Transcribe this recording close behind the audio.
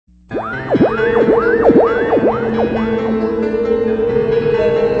Welcome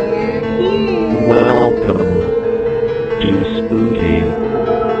to Spooky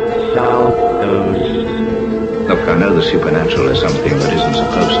South Coast. Look, I know the supernatural is something that isn't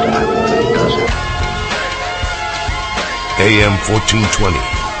supposed to happen, but it does. AM 1420,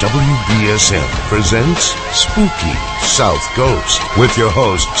 WBSM presents Spooky South Coast with your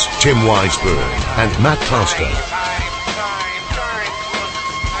hosts Tim Weisberg and Matt Costa.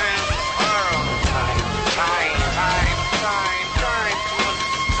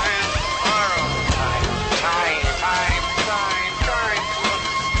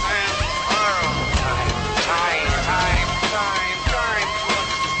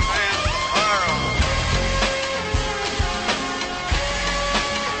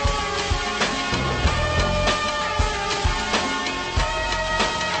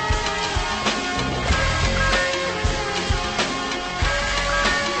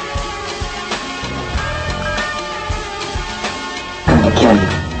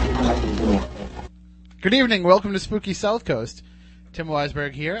 Good evening, welcome to Spooky South Coast. Tim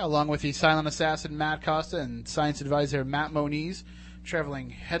Weisberg here, along with the silent assassin Matt Costa and science advisor Matt Moniz,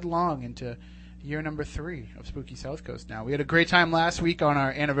 traveling headlong into year number 3 of Spooky South Coast now. We had a great time last week on our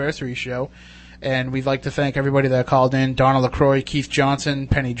anniversary show, and we'd like to thank everybody that called in, Donna LaCroix, Keith Johnson,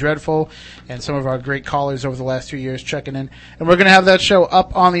 Penny Dreadful, and some of our great callers over the last 2 years checking in. And we're going to have that show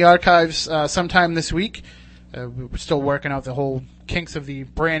up on the archives sometime this week. We're still working out the whole kinks of the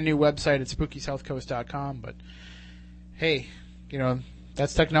brand new website at SpookySouthCoast.com, but hey, you know,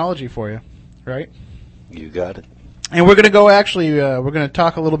 that's technology for you, right? You got it. And we're going to go we're going to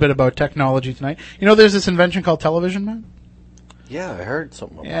talk a little bit about technology tonight. You know, there's this invention called television, man? Yeah, I heard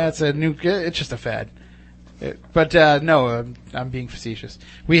something about it's just a fad. I'm being facetious.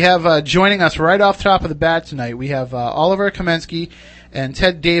 We have joining us right off the top of the bat tonight, we have Oliver Kamensky and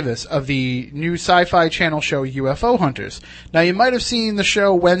Ted Davis of the new Sci-Fi Channel show UFO Hunters. Now, you might have seen the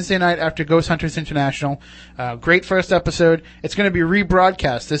show Wednesday night after Ghost Hunters International. Great first episode. It's going to be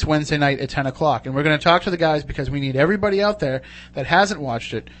rebroadcast this Wednesday night at 10 o'clock. And we're going to talk to the guys because we need everybody out there that hasn't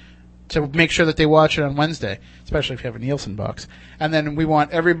watched it to make sure that they watch it on Wednesday, especially if you have a Nielsen box. And then we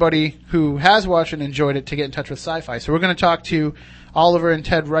want everybody who has watched it and enjoyed it to get in touch with Sci-Fi. So we're going to talk to Oliver and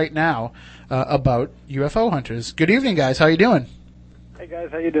Ted right now about UFO Hunters. Good evening, guys. How you doing? Hey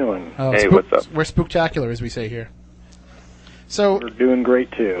guys, how you doing? Hey, what's up? We're spooktacular, as we say here. So we're doing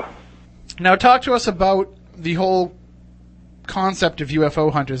great too. Now, talk to us about the whole concept of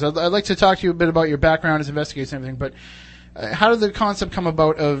UFO hunters. I'd like to talk to you a bit about your background as investigators and everything, but how did the concept come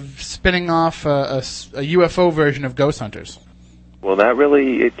about of spinning off a UFO version of Ghost Hunters? Well,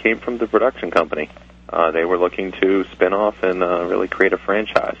 it came from the production company. They were looking to spin off and really create a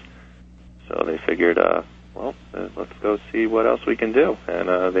franchise. So they figured, let's go see what else we can do.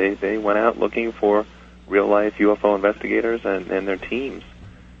 And they went out looking for real-life UFO investigators and their teams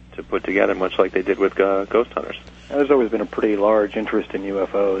to put together, much like they did with Ghost Hunters. There's always been a pretty large interest in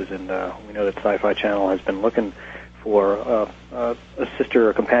UFOs, and we know that Sci-Fi Channel has been looking for a sister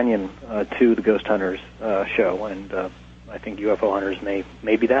or companion to the Ghost Hunters show, and I think UFO Hunters may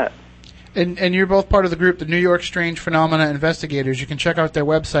be that. And you're both part of the group, the New York Strange Phenomena Investigators. You can check out their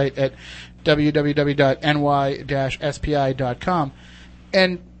website at www.ny-spi.com.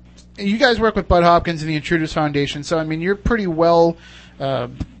 And you guys work with Bud Hopkins and the Intruders Foundation, so, I mean, you're pretty well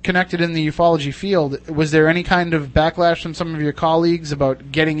connected in the ufology field. Was there any kind of backlash from some of your colleagues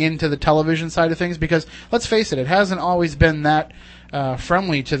about getting into the television side of things? Because, let's face it hasn't always been that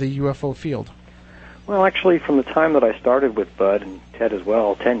friendly to the UFO field. Well, actually, from the time that I started with Bud and Ted as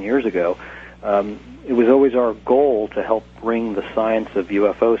well, 10 years ago, it was always our goal to help bring the science of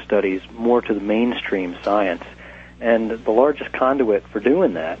UFO studies more to the mainstream science. And the largest conduit for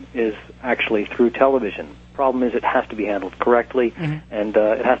doing that is actually through television. Problem is, it has to be handled correctly, and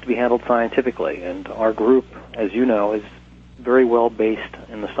it has to be handled scientifically. And our group, as you know, is very well based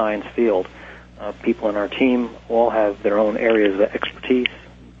in the science field. People in our team all have their own areas of expertise.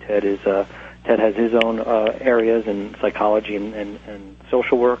 Ted has his own areas in psychology and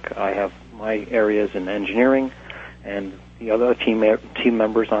social work. I have my areas in engineering, and the other team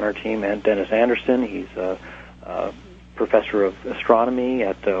members on our team, and Dennis Anderson, he's a professor of astronomy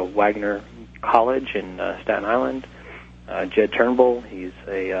at Wagner College in Staten Island. Jed Turnbull, he's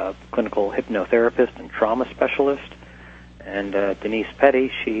a clinical hypnotherapist and trauma specialist. And Denise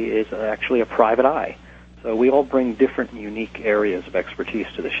Petty, she is actually a private eye. So we all bring different, unique areas of expertise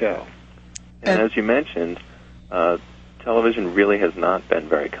to the show. And as you mentioned, television really has not been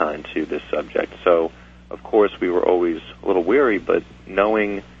very kind to this subject. So, of course, we were always a little weary, but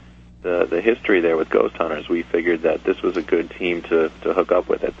knowing the history there with Ghost Hunters, we figured that this was a good team to hook up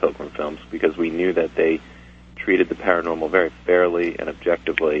with at Pilgrim Films, because we knew that they treated the paranormal very fairly and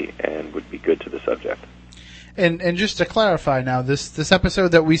objectively and would be good to the subject. And just to clarify now, this episode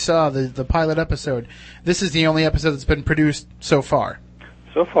that we saw, the pilot episode, this is the only episode that's been produced so far.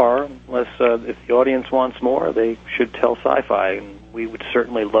 So far, unless if the audience wants more, they should tell Sci-Fi, and we would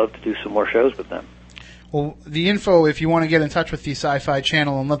certainly love to do some more shows with them. Well, the info, if you want to get in touch with the Sci-Fi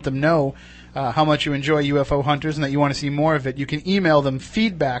channel and let them know how much you enjoy UFO Hunters and that you want to see more of it, you can email them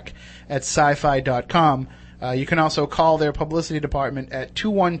feedback@sci-fi.com. You can also call their publicity department at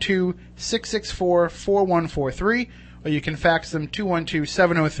 212-664-4143, or you can fax them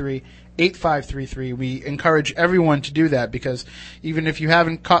 212-703-8533. We encourage everyone to do that, because even if you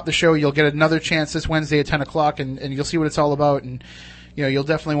haven't caught the show, you'll get another chance this Wednesday at 10 o'clock, and you'll see what it's all about, and you'll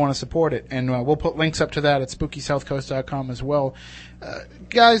definitely want to support it. And we'll put links up to that at SpookySouthCoast.com as well.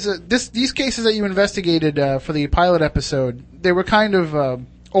 Guys, these cases that you investigated for the pilot episode, they were kind of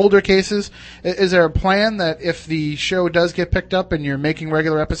older cases. Is there a plan that if the show does get picked up and you're making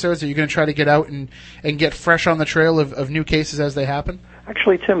regular episodes, are you going to try to get out and get fresh on the trail of new cases as they happen?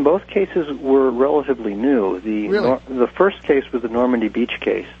 Actually, Tim, both cases were relatively new. The first case was the Normandy Beach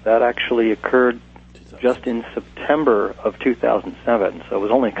case. That actually occurred just in September of 2007, so it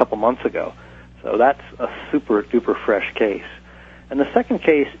was only a couple months ago. So that's a super-duper fresh case. And the second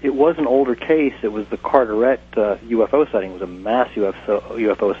case, it was an older case. It was the Carteret UFO sighting. It was a mass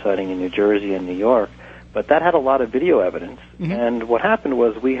UFO sighting in New Jersey and New York. But that had a lot of video evidence. Mm-hmm. And what happened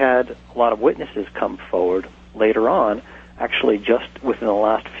was we had a lot of witnesses come forward later on, actually just within the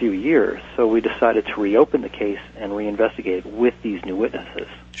last few years. So we decided to reopen the case and reinvestigate with these new witnesses.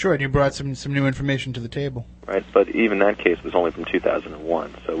 Sure, and you brought some new information to the table. Right, but even that case was only from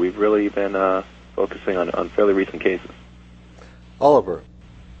 2001. So we've really been focusing on fairly recent cases. Oliver,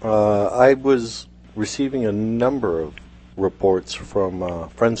 I was receiving a number of reports from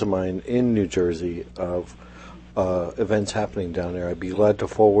friends of mine in New Jersey of events happening down there. I'd be glad to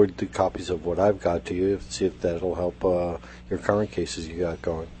forward the copies of what I've got to you, see if that'll help your current cases you got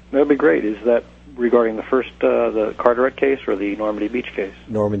going. That'd be great. Is that regarding the first, the Carteret case, or the Normandy Beach case?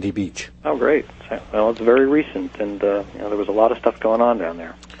 Normandy Beach. Oh, great. Well, it's very recent, and there was a lot of stuff going on down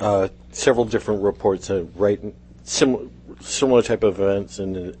there. Several different reports, similar type of events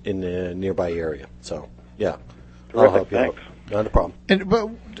in the nearby area. So, yeah. Terrific, I'll help you thanks. out. Not a problem. But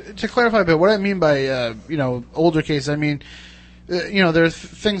to clarify a bit, what I mean by older cases, I mean there's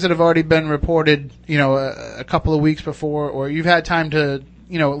things that have already been reported, a couple of weeks before, or you've had time to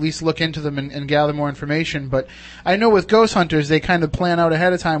at least look into them and gather more information. But I know with Ghost Hunters, they kind of plan out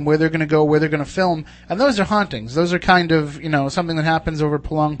ahead of time where they're going to go, where they're going to film, and those are hauntings. Those are kind of something that happens over a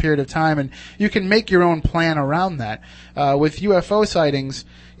prolonged period of time, and you can make your own plan around that. With UFO sightings,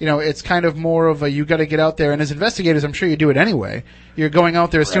 it's kind of more of a, you got to get out there, and as investigators, I'm sure you do it anyway. You're going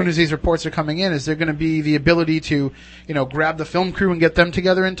out there as soon as these reports are coming in. Is there going to be the ability to, grab the film crew and get them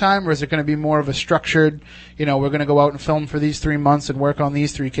together in time, or is it going to be more of a structured, we're going to go out and film for these 3 months and work on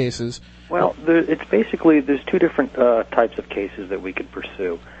these 3 cases? Well, it's basically, there's 2 different types of cases that we could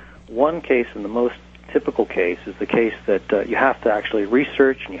pursue. One case, and the most typical case, is the case that you have to actually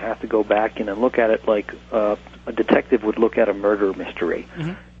research, and you have to go back in and look at it like a detective would look at a murder mystery.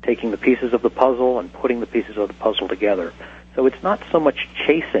 Mm-hmm. Taking the pieces of the puzzle and putting the pieces of the puzzle together. So it's not so much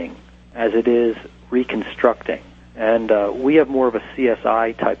chasing as it is reconstructing. And we have more of a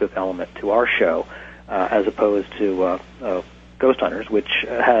CSI type of element to our show as opposed to Ghost Hunters, which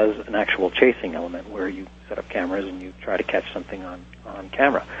has an actual chasing element where you set up cameras and you try to catch something on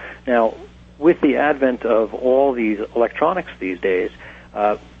camera. Now, with the advent of all these electronics these days,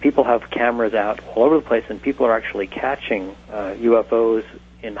 people have cameras out all over the place, and people are actually catching UFOs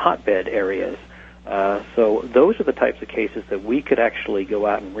in hotbed areas. So those are the types of cases that we could actually go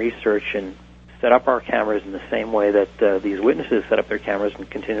out and research and set up our cameras in the same way that these witnesses set up their cameras and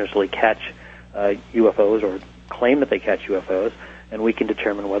continuously catch UFOs or claim that they catch UFOs, and we can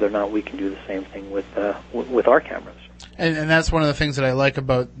determine whether or not we can do the same thing with our cameras. And that's one of the things that I like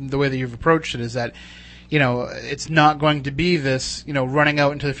about the way that you've approached it, is that it's not going to be this, running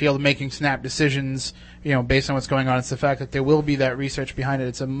out into the field and making snap decisions, based on what's going on. It's the fact that there will be that research behind it.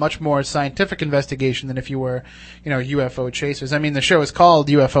 It's a much more scientific investigation than if you were, UFO chasers. I mean, the show is called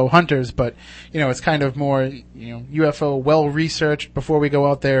UFO Hunters, but, it's kind of more, UFO well-researched before we go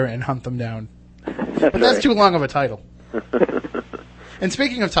out there and hunt them down. But that's too long of a title. And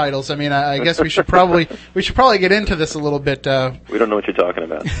speaking of titles, I mean, I guess we should probably get into this a little bit. We don't know what you're talking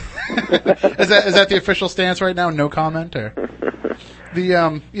about. Is that the official stance right now? No comment, or?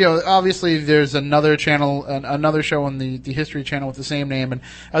 Obviously there's another channel, another show on the History Channel with the same name, and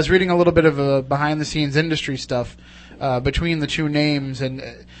I was reading a little bit of behind-the-scenes industry stuff between the two names, and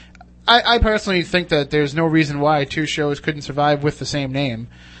I personally think that there's no reason why two shows couldn't survive with the same name.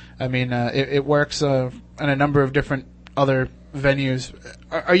 I mean, it works in a number of different other venues.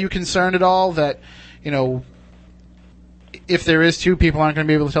 Are you concerned at all that, if there is two, people aren't going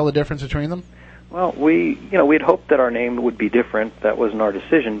to be able to tell the difference between them? Well, we had hoped that our name would be different. That wasn't our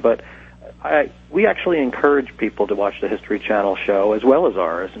decision, but we actually encourage people to watch the History Channel show as well as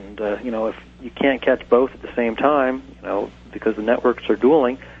ours. And if you can't catch both at the same time, because the networks are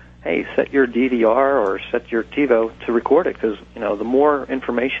dueling, hey, set your DVR or set your TiVo to record it, because the more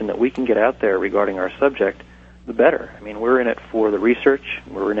information that we can get out there regarding our subject, the better. I mean, we're in it for the research,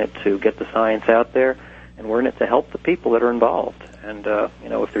 we're in it to get the science out there, and we're in it to help the people that are involved. And,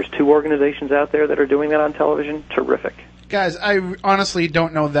 if there's two organizations out there that are doing that on television, terrific. Guys, I honestly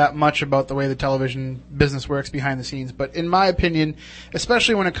don't know that much about the way the television business works behind the scenes, but in my opinion,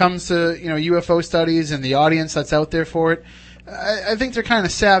 especially when it comes to, UFO studies and the audience that's out there for it, I think they're kind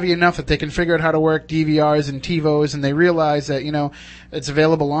of savvy enough that they can figure out how to work DVRs and TiVos, and they realize that, it's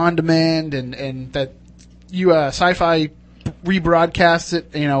available on demand, and that Sci-Fi rebroadcasts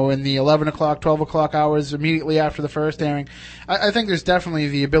it, in the 11 o'clock, 12 o'clock hours immediately after the first airing. I think there's definitely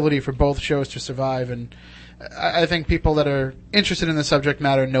the ability for both shows to survive, and I think people that are interested in the subject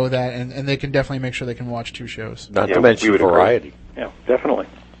matter know that, and they can definitely make sure they can watch two shows. Not to mention variety. Yeah, definitely.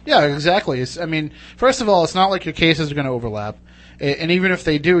 Yeah, exactly. First of all, it's not like your cases are going to overlap. And even if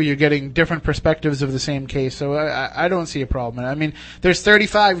they do, you're getting different perspectives of the same case. So I don't see a problem. I mean, there's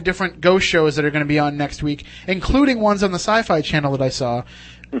 35 different ghost shows that are going to be on next week, including ones on the Sci-Fi Channel that I saw.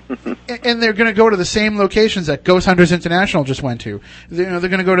 And they're going to go to the same locations that Ghost Hunters International just went to. They're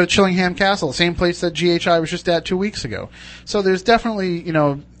going to go to Chillingham Castle, same place that GHI was just at 2 weeks ago. So there's definitely,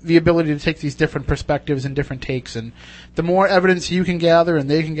 the ability to take these different perspectives and different takes. And the more evidence you can gather and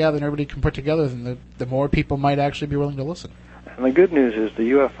they can gather and everybody can put together, then the more people might actually be willing to listen. And the good news is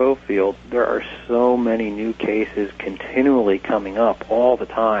the UFO field, there are so many new cases continually coming up all the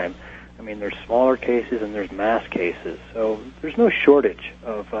time. I mean, there's smaller cases and there's mass cases. So there's no shortage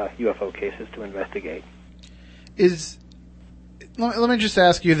of UFO cases to investigate. Let me just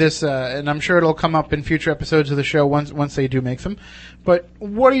ask you this, and I'm sure it'll come up in future episodes of the show once they do make them. But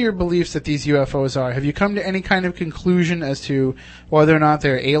what are your beliefs that these UFOs are? Have you come to any kind of conclusion as to whether or not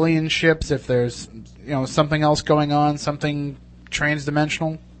they're alien ships, if there's something else going on, something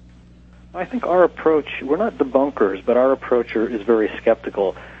transdimensional? I think our approach, we're not debunkers, but our approach is very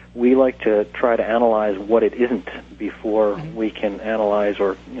skeptical. We like to try to analyze what it isn't before we can analyze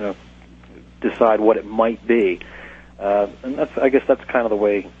or decide what it might be. And I guess that's kind of the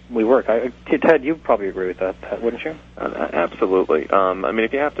way we work. Ted, you probably agree with that, wouldn't you? Absolutely.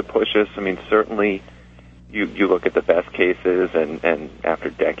 If you have to push us, certainly you look at the best cases, and after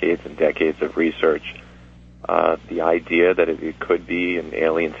decades and decades of research, the idea that it could be an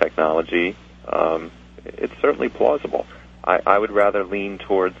alien technology, it's certainly plausible. I would rather lean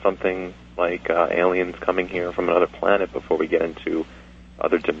towards something like aliens coming here from another planet before we get into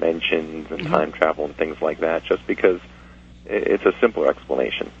other dimensions and time travel and things like that, just because it's a simpler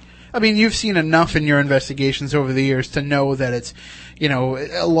explanation. I mean, you've seen enough in your investigations over the years to know that it's,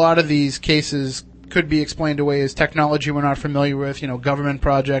 a lot of these cases could be explained away as technology we're not familiar with, government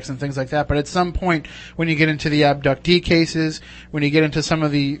projects and things like that. But at some point, when you get into the abductee cases, when you get into some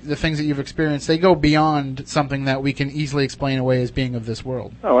of the things that you've experienced, they go beyond something that we can easily explain away as being of this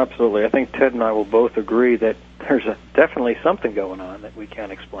world. Oh, absolutely. I think Ted and I will both agree that there's definitely something going on that we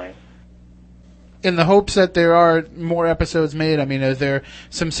can't explain. In the hopes that there are more episodes made, are there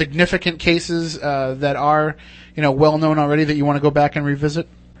some significant cases that are, well known already that you want to go back and revisit?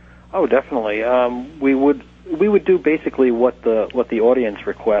 Oh, definitely. We would do basically what the audience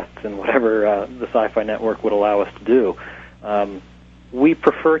requests and whatever the Sci-Fi Network would allow us to do. We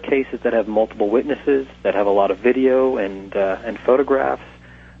prefer cases that have multiple witnesses, that have a lot of video and photographs,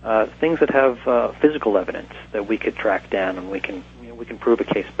 things that have physical evidence that we could track down, and we can prove a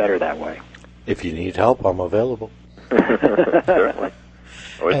case better that way. If you need help, I'm available. Certainly.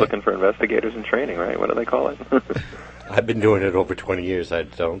 Always looking for investigators in training, right? What do they call it? I've been doing it over 20 years. I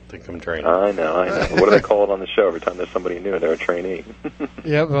don't think I'm trained. I know. What do they call it on the show every time there's somebody new? They're a trainee.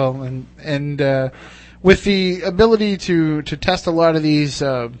 Yeah, well, and with the ability to test a lot of these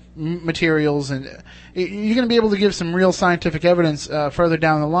materials, and you're going to be able to give some real scientific evidence further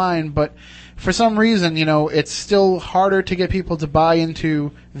down the line, but for some reason, it's still harder to get people to buy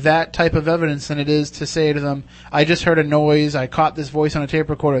into that type of evidence than it is to say to them, I just heard a noise, I caught this voice on a tape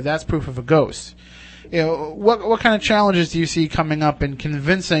recorder, that's proof of a ghost. what kind of challenges do you see coming up in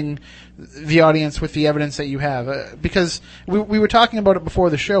convincing the audience with the evidence that you have? Because we were talking about it before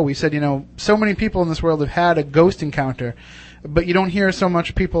the show. We said, so many people in this world have had a ghost encounter, but you don't hear so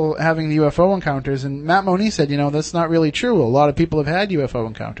much people having the UFO encounters. And Matt Moniz said, that's not really true. A lot of people have had UFO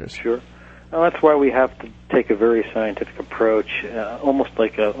encounters. Sure. Well, that's why we have to take a very scientific approach, almost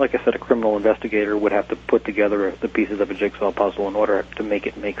like I said, a criminal investigator would have to put together the pieces of a jigsaw puzzle in order to make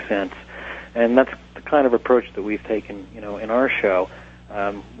it make sense. And that's the kind of approach that we've taken, in our show,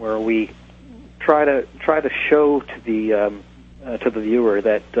 where we try to show to the viewer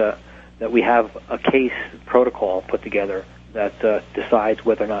that we have a case protocol put together that decides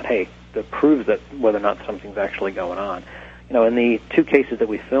whether or not, that proves that whether or not something's actually going on. In the two cases that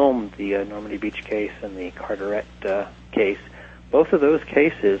we filmed, the Normandy Beach case and the Carteret case, both of those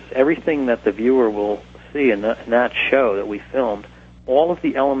cases, everything that the viewer will see in that show that we filmed, all of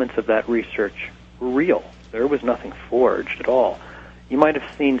the elements of that research were real. There was nothing forged at all. You might have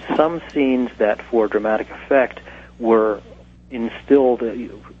seen some scenes that, for dramatic effect, were instilled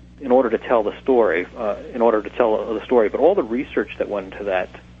in order to tell the story, but all the research that went into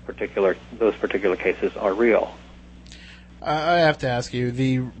those particular cases are real. I have to ask you,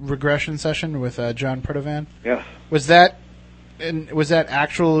 the regression session with John Perdovan? Yes. Was that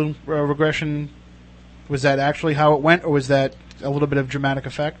actual regression? Was that actually how it went, or was that a little bit of dramatic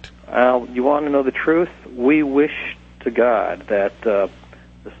effect? You want to know the truth? We wish to God that the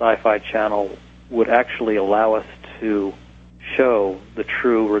Sci-Fi Channel would actually allow us to show the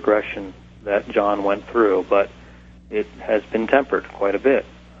true regression that John went through, but it has been tempered quite a bit.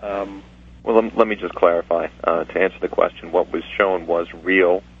 Well, let me just clarify. To answer the question, what was shown was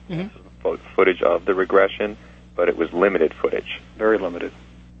real footage of the regression, but it was limited footage. Very limited.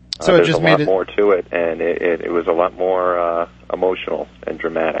 So it just made a lot more to it, and it was a lot more emotional and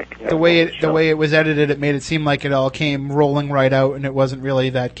dramatic. The way it was edited, it made it seem like it all came rolling right out, and it wasn't really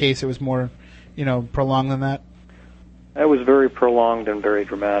that case. It was more, prolonged than that. It was very prolonged and very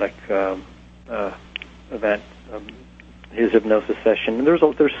dramatic event. His hypnosis session. And there's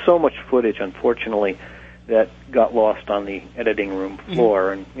so much footage, unfortunately, that got lost on the editing room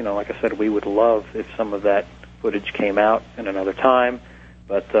floor. And like I said, we would love if some of that footage came out in another time.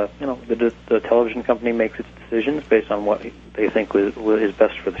 But the television company makes its decisions based on what they think is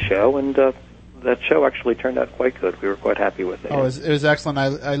best for the show, and that show actually turned out quite good. We were quite happy with it. Oh, it was excellent.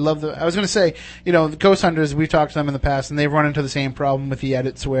 I love I was going to say, the Ghost Hunters, we've talked to them in the past, and they've run into the same problem with the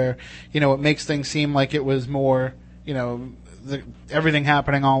edits where, it makes things seem like it was more, everything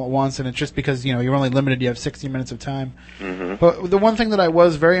happening all at once, and it's just because, you're only limited, you have 60 minutes of time. Mm-hmm. But the one thing that I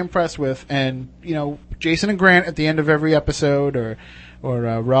was very impressed with, and, Jason and Grant at the end of every episode,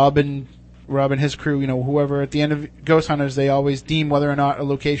 or Rob and his crew, whoever, at the end of Ghost Hunters, they always deem whether or not a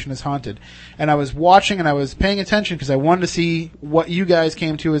location is haunted. And I was watching and I was paying attention because I wanted to see what you guys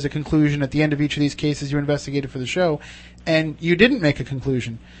came to as a conclusion at the end of each of these cases you investigated for the show. And you didn't make a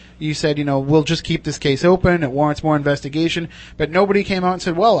conclusion. You said, we'll just keep this case open. It warrants more investigation. But nobody came out and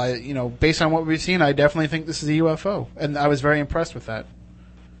said, well, based on what we've seen, I definitely think this is a UFO. And I was very impressed with that.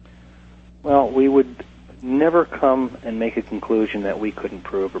 Well, we would never come and make a conclusion that we couldn't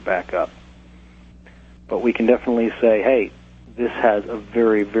prove or back up. But we can definitely say, hey, this has a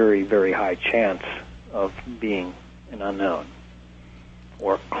very, very, very high chance of being an unknown,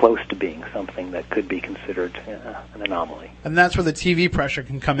 or close to being something that could be considered an anomaly. And that's where the TV pressure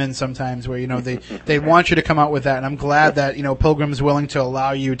can come in sometimes, where, they want you to come out with that. And I'm glad that, Pilgrim's willing to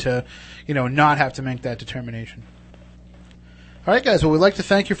allow you to, not have to make that determination. All right, guys. Well, we'd like to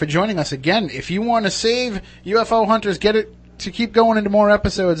thank you for joining us again. If you want to save UFO Hunters, get it to keep going into more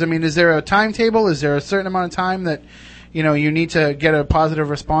episodes. I mean, is there a timetable? Is there a certain amount of time that, you need to get a positive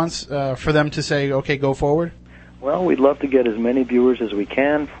response for them to say, okay, go forward? Well, we'd love to get as many viewers as we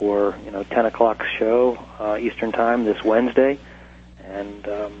can for 10 o'clock show Eastern Time this Wednesday, and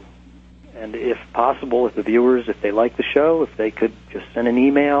if possible, if the viewers, if they like the show, if they could just send an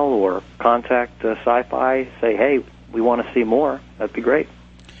email or contact Sci-Fi, say, hey, we want to see more, that'd be great.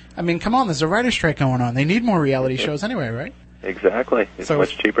 I mean, come on, there's a writer's strike going on. They need more reality shows anyway, right? Exactly. It's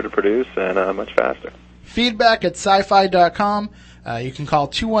much cheaper to produce and much faster. Feedback at sci-fi.com. You can call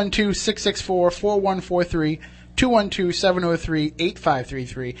 212-664-4143.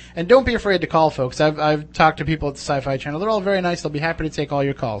 212-703-8533. And don't be afraid to call, folks. I've talked to people at the Sci-Fi Channel. They're all very nice. They'll be happy to take all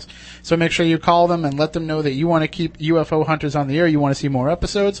your calls. So make sure you call them and let them know that you want to keep UFO Hunters on the air. You want to see more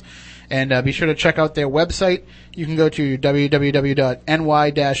episodes. And be sure to check out their website. You can go to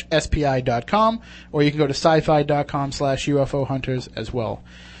www.ny-spi.com, or you can go to sci-fi.com/UFO Hunters as well.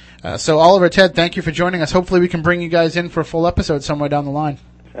 So Oliver, Ted, thank you for joining us. Hopefully we can bring you guys in for a full episode somewhere down the line.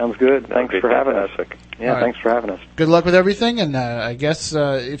 Sounds good. That'd Thanks be for having us. fantastic. Yeah, All right. thanks for having us. Good luck with everything, and I guess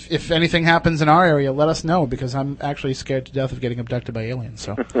if anything happens in our area, let us know, because I'm actually scared to death of getting abducted by aliens.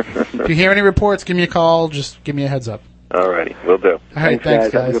 So if you hear any reports, give me a call. Just give me a heads up. Alrighty, will do. All right,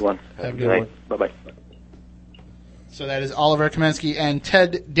 thanks, Have a good one. Have a Good good night. one. Bye-bye. So that is Oliver Kamensky and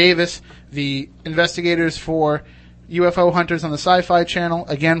Ted Davis, the investigators for UFO Hunters on the Sci-Fi Channel.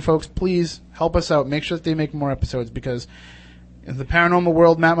 Again, folks, please help us out. Make sure that they make more episodes, because in the paranormal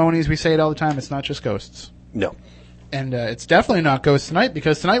world, Matt Moniz, we say it all the time, it's not just ghosts. No. And it's definitely not ghosts tonight,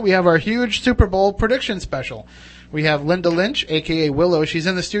 because tonight we have our huge Super Bowl prediction special. We have Linda Lynch, a.k.a. Willow. She's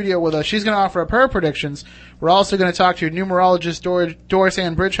in the studio with us. She's going to offer up her predictions. We're also going to talk to numerologist Doris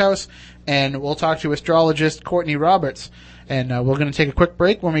Ann Bridgehouse, and we'll talk to astrologist Courtney Roberts. And we're going to take a quick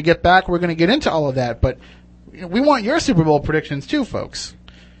break. When we get back, we're going to get into all of that. But we want your Super Bowl predictions too, folks.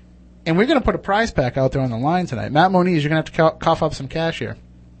 And we're going to put a prize pack out there on the line tonight. Matt Moniz, you're going to have to cough up some cash here,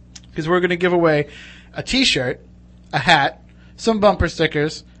 because we're going to give away a T-shirt, a hat, some bumper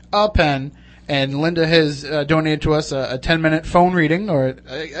stickers, a pen, and Linda has donated to us a 10-minute phone reading, or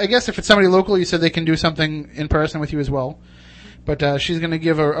I guess if it's somebody local, you said they can do something in person with you as well. But she's going to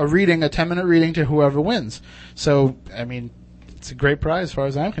give a reading, a 10-minute reading, to whoever wins. So, I mean, it's a great prize as far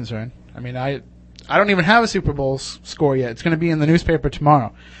as I'm concerned. I mean, I don't even have a Super Bowl score yet. It's going to be in the newspaper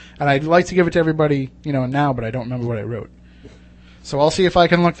tomorrow. And I'd like to give it to everybody, now, but I don't remember what I wrote. So I'll see if I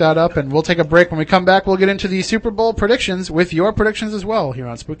can look that up, and we'll take a break. When we come back, we'll get into the Super Bowl predictions with your predictions as well here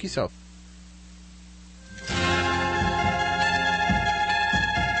on Spooky South.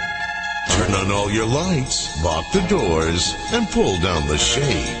 Turn on all your lights, lock the doors, and pull down the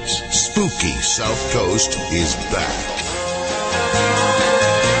shades. Spooky South Coast is back.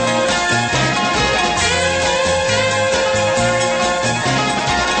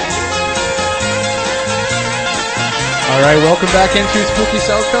 All right, welcome back into Spooky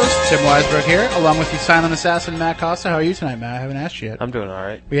South Coast. Tim Weisberg here, along with the silent assassin, Matt Costa. How are you tonight, Matt? I haven't asked you yet. I'm doing all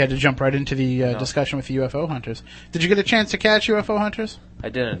right. We had to jump right into the discussion with the UFO Hunters. Did you get a chance to catch UFO Hunters? I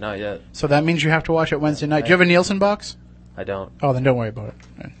didn't, not yet. So that means you have to watch it Wednesday night. Do you have a Nielsen box? I don't. Oh, then don't worry about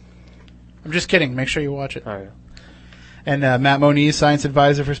it. I'm just kidding. Make sure you watch it. All right. And Matt Moniz, science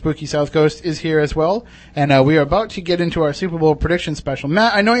advisor for Spooky South Coast, is here as well. And we are about to get into our Super Bowl prediction special.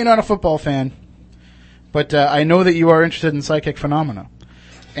 Matt, I know you're not a football fan, but I know that you are interested in psychic phenomena.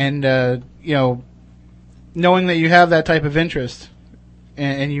 And, knowing that you have that type of interest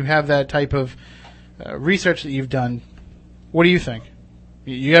and you have that type of research that you've done, what do you think?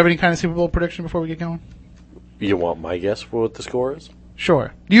 You have any kind of Super Bowl prediction before we get going? You want my guess for what the score is?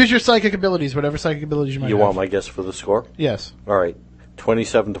 Sure. Use your psychic abilities, whatever psychic abilities you might have. You want my guess for the score? Yes. All right.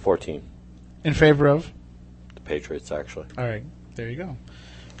 27-14. In favor of? The Patriots, actually. All right. There you go.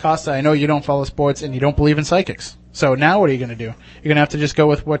 Costa, I know you don't follow sports and you don't believe in psychics. So now what are you going to do? You're going to have to just go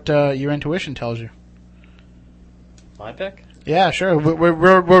with what your intuition tells you. My pick? Yeah, sure.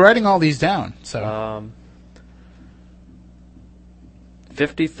 We're writing all these down. So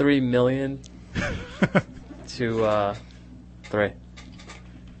 53 million to 3.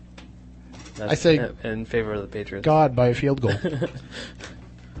 That's I say in favor of the Patriots. God by a field goal.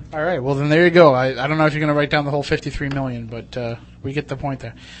 All right. Well, then there you go. I don't know if you're going to write down the whole 53 million, but we get the point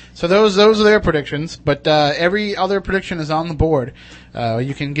there. So those are their predictions. But every other prediction is on the board.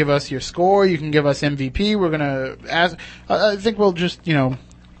 You can give us your score. You can give us MVP. We're going to ask. I think we'll just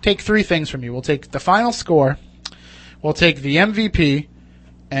take 3 things from you. We'll take the final score. We'll take the MVP,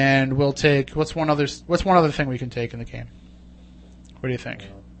 and we'll take what's one other thing we can take in the game. What do you think?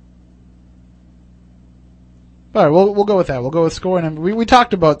 All right, we'll go with that. We'll go with score, and we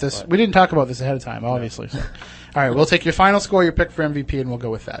talked about this. We didn't talk about this ahead of time, obviously. So. All right, we'll take your final score, your pick for MVP, and we'll go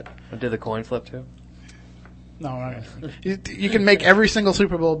with that. I did the coin flip too. No, all right. You can make every single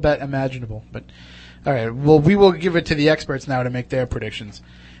Super Bowl bet imaginable, but all right. Well, we will give it to the experts now to make their predictions.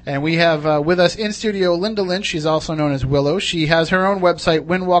 And we have with us in studio Linda Lynch. She's also known as Willow. She has her own website,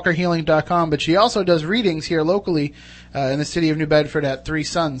 windwalkerhealing.com, but she also does readings here locally in the city of New Bedford at Three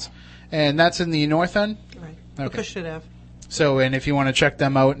Sons, and that's in the north end. Right. Okay. Should have. So, and if you want to check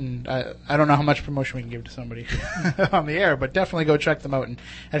them out, and I don't know how much promotion we can give to somebody on the air, but definitely go check them out and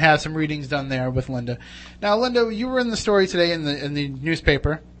have some readings done there with Linda. Now, Linda, you were in the story today in the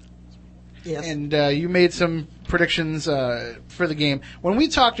newspaper. Yes. And you made some predictions for the game. When we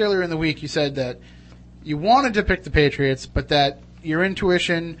talked earlier in the week, you said that you wanted to pick the Patriots, but that your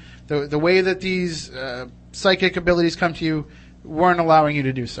intuition, the way that these psychic abilities come to you, weren't allowing you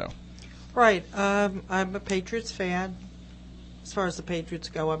to do so. Right. I'm a Patriots fan. As far as the Patriots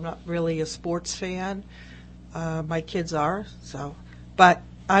go, I'm not really a sports fan. My kids are, so. But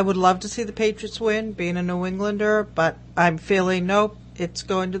I would love to see the Patriots win, being a New Englander, but I'm feeling, nope, It's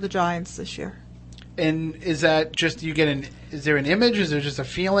going to the Giants this year. And is that just is there an image? Is there just a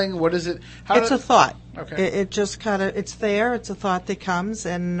feeling? What is it? It's a thought. Okay. It just kind of, it's there. It's a thought that comes.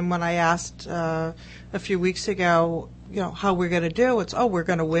 And when I asked a few weeks ago, how we're going to do, it's, we're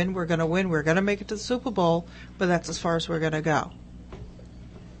going to win, we're going to win, we're going to make it to the Super Bowl, but that's as far as we're going to go.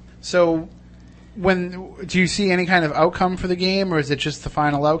 So do you see any kind of outcome for the game, or is it just the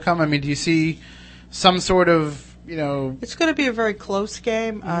final outcome? I mean, do you see some sort of, It's going to be a very close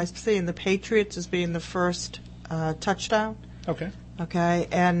game. I'm seeing the Patriots as being the first touchdown. Okay. Okay,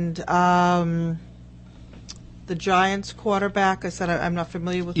 and the Giants quarterback, I said I'm not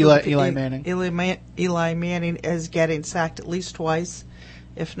familiar with Eli Manning. Eli Manning is getting sacked at least twice,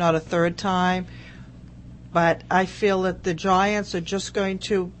 if not a third time. But I feel that the Giants are just going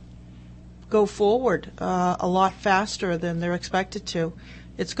to go forward a lot faster than they're expected to.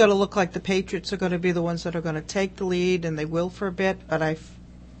 It's going to look like the Patriots are going to be the ones that are going to take the lead, and they will for a bit, but I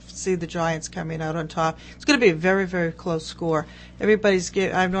see the Giants coming out on top. It's going to be a very, very close score. I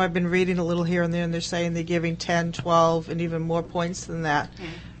know I've been reading a little here and there, and they're saying they're giving 10, 12, and even more points than that. Mm-hmm.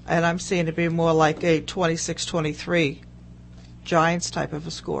 And I'm seeing it be more like a 26-23 Giants type of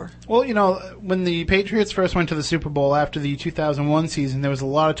a score. Well, when the Patriots first went to the Super Bowl after the 2001 season, there was a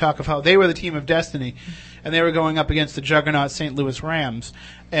lot of talk of how they were the team of destiny, and they were going up against the juggernaut St. Louis Rams.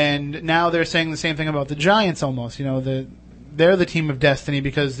 And now they're saying the same thing about the Giants almost. They're the team of destiny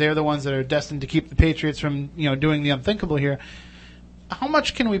because they're the ones that are destined to keep the Patriots from, doing the unthinkable here. How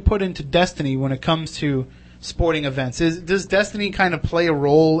much can we put into destiny when it comes to sporting events? Does destiny kind of play a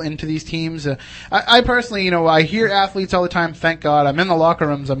role into these teams? I personally, I hear athletes all the time, thank God. I'm in the locker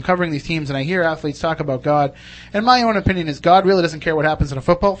rooms, I'm covering these teams, and I hear athletes talk about God. And my own opinion is God really doesn't care what happens on a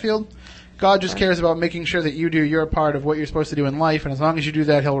football field. God just cares about making sure that you do your part of what you're supposed to do in life, and as long as you do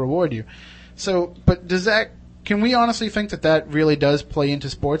that, He'll reward you. So, but can we honestly think that really does play into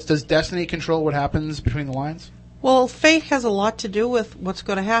sports? Does destiny control what happens between the lines? Well, fate has a lot to do with what's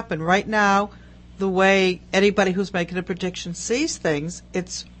going to happen. Right now, the way anybody who's making a prediction sees things,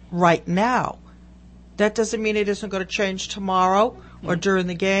 it's right now. That doesn't mean it isn't going to change tomorrow or during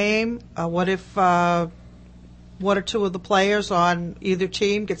the game. What if one or two of the players on either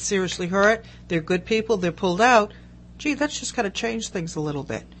team get seriously hurt? They're good people. They're pulled out. Gee, that's just going to change things a little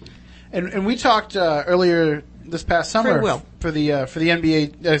bit. And we talked earlier this past summer for the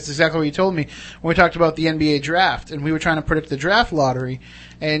NBA. That's exactly what you told me when we talked about the NBA draft, and we were trying to predict the draft lottery.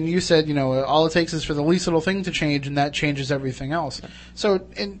 And you said, all it takes is for the least little thing to change, and that changes everything else. So,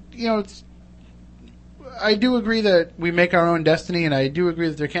 I do agree that we make our own destiny, and I do agree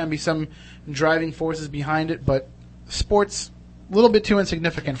that there can be some driving forces behind it. But sports, a little bit too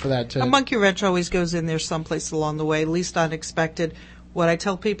insignificant for that. A monkey wrench always goes in there someplace along the way, least unexpected. What I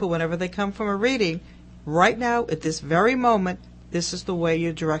tell people whenever they come from a reading, right now, at this very moment, this is the way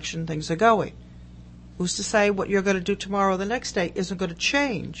your direction things are going. Who's to say what you're going to do tomorrow or the next day isn't going to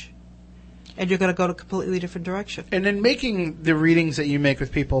change, and you're going to go to a completely different direction. And in making the readings that you make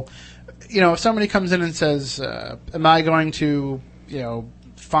with people, if somebody comes in and says, am I going to,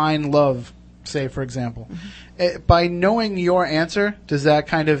 find love, say, for example, by knowing your answer, does that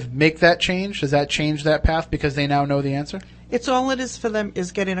kind of make that change? Does that change that path because they now know the answer? It's all it is for them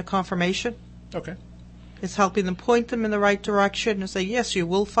is getting a confirmation. Okay. It's helping them point them in the right direction and say, yes, you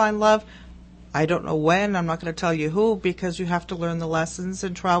will find love. I don't know when. I'm not going to tell you who, because you have to learn the lessons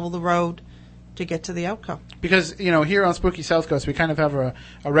and travel the road to get to the outcome. Because, here on Spooky South Coast, we kind of have a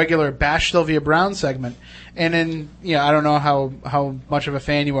regular Bash Sylvia Brown segment. And then, I don't know how much of a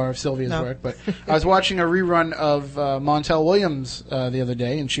fan you are of Sylvia's work, but I was watching a rerun of Montel Williams the other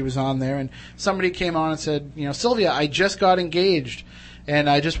day, and she was on there, and somebody came on and said, Sylvia, I just got engaged, and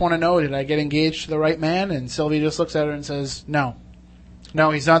I just want to know, did I get engaged to the right man? And Sylvia just looks at her and says, no,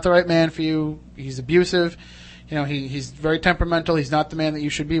 he's not the right man for you. He's abusive. He's very temperamental. He's not the man that you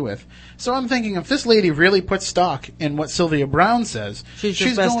should be with. So I'm thinking, if this lady really puts stock in what Sylvia Brown says,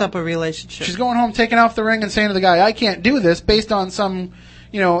 she's messed up a relationship. She's going home, taking off the ring, and saying to the guy, I can't do this, based on some,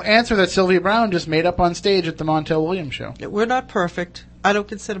 answer that Sylvia Brown just made up on stage at the Montel Williams show. We're not perfect. I don't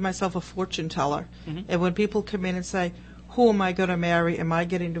consider myself a fortune teller. Mm-hmm. And when people come in and say, who am I going to marry? Am I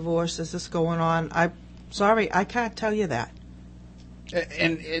getting divorced? Is this going on? I'm sorry, I can't tell you that.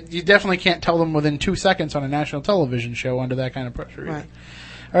 And you definitely can't tell them within 2 seconds on a national television show under that kind of pressure. Right.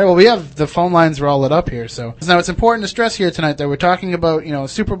 All right, well, we have the phone lines are all lit up here. So now it's important to stress here tonight that we're talking about,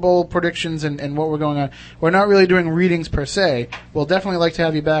 Super Bowl predictions and what we're going on. We're not really doing readings per se. We'll definitely like to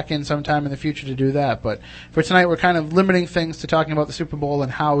have you back in sometime in the future to do that. But for tonight, we're kind of limiting things to talking about the Super Bowl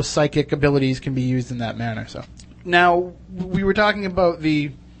and how psychic abilities can be used in that manner. So now we were talking about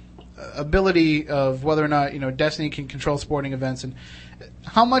the ability of whether or not Destiny can control sporting events, and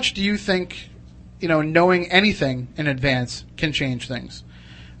how much do you think knowing anything in advance can change things?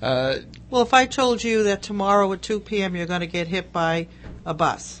 Well, if I told you that tomorrow at 2 p.m. you're going to get hit by a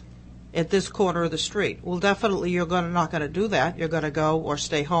bus at this corner of the street, well, definitely you're not going to do that. You're going to go or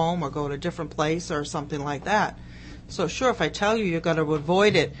stay home or go to a different place or something like that. So sure, if I tell you you're going to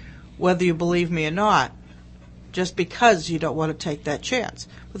avoid it, whether you believe me or not, just because you don't want to take that chance.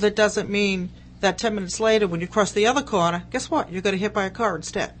 But that doesn't mean that 10 minutes later when you cross the other corner, guess what? You're going to get hit by a car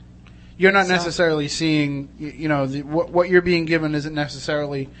instead. You're not necessarily seeing, what you're being given isn't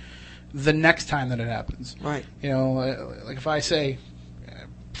necessarily the next time that it happens. Right. Like if I say,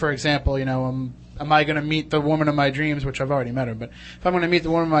 for example, am I going to meet the woman of my dreams, which I've already met her, but if I'm going to meet the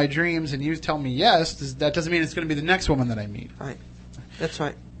woman of my dreams and you tell me yes, that doesn't mean it's going to be the next woman that I meet. Right. That's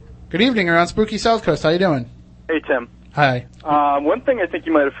right. Good evening. You're on Spooky South Coast. How you doing? Hey, Tim. Hi. One thing I think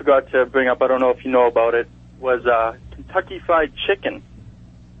you might have forgot to bring up, I don't know if you know about it, was Kentucky Fried Chicken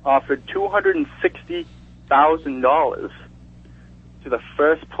offered $260,000 to the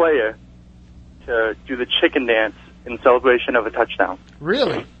first player to do the chicken dance in celebration of a touchdown.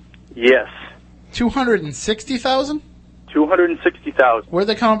 Really? Yes. $260,000? $260,000. Where'd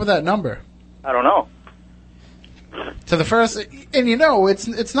they come up with that number? I don't know. To the first, and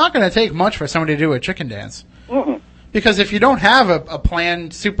it's not going to take much for somebody to do a chicken dance. Mm-mm. Because if you don't have a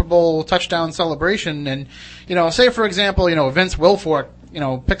planned Super Bowl touchdown celebration, and say for example, Vince Wilfork,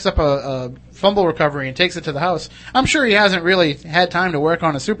 picks up a fumble recovery and takes it to the house, I'm sure he hasn't really had time to work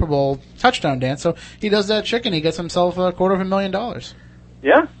on a Super Bowl touchdown dance, so he does that chicken, he gets himself $250,000.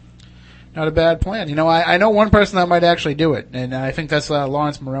 Yeah. Not a bad plan. I know one person that might actually do it, and I think that's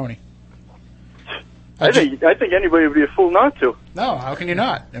Lawrence Maroney. I think anybody would be a fool not to. No, how can you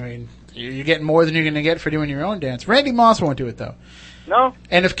not? I mean, you're getting more than you're going to get for doing your own dance. Randy Moss won't do it, though. No.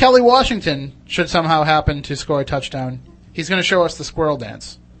 And if Kelly Washington should somehow happen to score a touchdown, he's going to show us the squirrel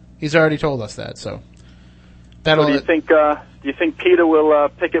dance. He's already told us that, so. So do you think Peter will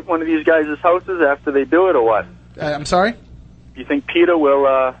pick at one of these guys' houses after they do it, or what? I'm sorry? Do you think Peter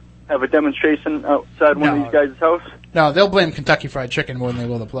will have a demonstration outside one of these guys' house? No, they'll blame Kentucky Fried Chicken more than they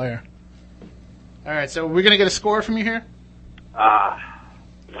will the player. All right, so we're going to get a score from you here? I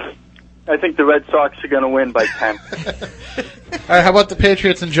think the Red Sox are going to win by 10. All right, how about the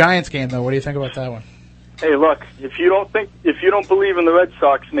Patriots and Giants game, though? What do you think about that one? Hey, look, if you don't believe in the Red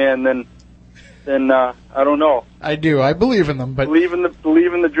Sox, man, then I don't know. I do. I believe in them, but believe in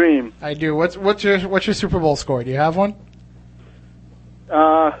the dream. I do. What's your Super Bowl score? Do you have one?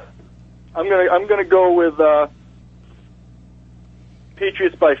 I'm gonna go with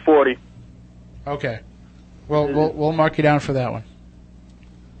Patriots by 40. Okay. Well, we'll mark you down for that one.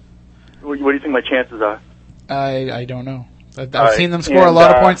 What do you think my chances are? I don't know. I've seen them score a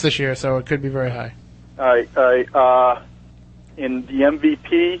lot of points this year, so it could be very high. All right. And the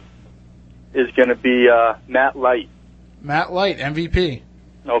MVP is going to be Matt Light. Matt Light, MVP.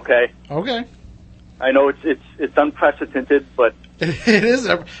 Okay. Okay. I know it's unprecedented, but it is.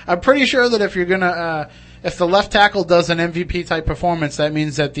 I'm pretty sure that if you're gonna, if the left tackle does an MVP type performance, that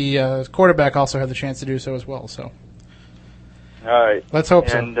means that the quarterback also had the chance to do so as well. So. All right. Let's hope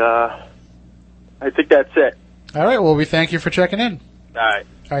so. And I think that's it. All right. Well, we thank you for checking in. All right.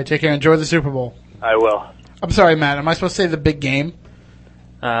 All right. Take care. Enjoy the Super Bowl. I will. I'm sorry, Matt. Am I supposed to say the big game?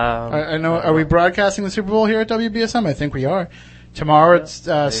 I know. Are we broadcasting the Super Bowl here at WBSM? I think we are. Tomorrow it's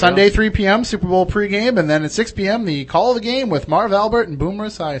Sunday, 3 p.m., Super Bowl pregame, and then at 6 p.m., the call of the game with Marv Albert and Boomer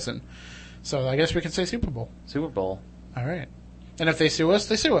Esiason. So I guess we can say Super Bowl. Super Bowl. All right. And if they sue us,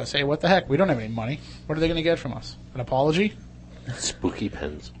 they sue us. Hey, what the heck? We don't have any money. What are they going to get from us? An apology? Spooky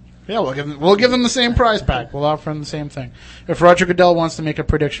pens. Yeah, we'll give them the same prize pack. We'll offer them the same thing. If Roger Goodell wants to make a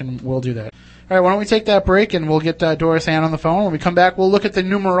prediction, we'll do that. All right, why don't we take that break, and we'll get Doris Ann on the phone. When we come back, we'll look at the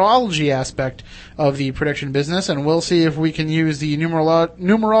numerology aspect of the prediction business, and we'll see if we can use the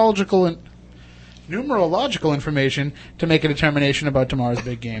numerological information to make a determination about tomorrow's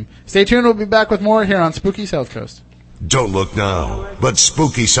big game. Stay tuned. We'll be back with more here on Spooky South Coast. Don't look now, but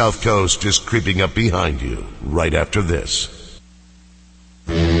Spooky South Coast is creeping up behind you right after this.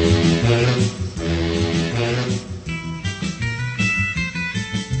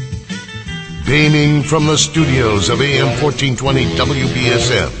 Beaming from the studios of AM 1420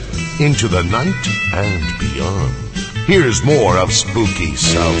 WBSM into the night and beyond. Here's more of Spooky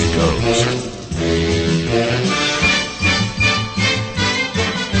South Coast.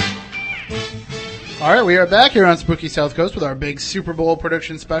 All right, we are back here on Spooky South Coast with our big Super Bowl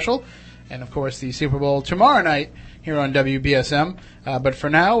prediction special. and, of course, the Super Bowl tomorrow night here on WBSM. But for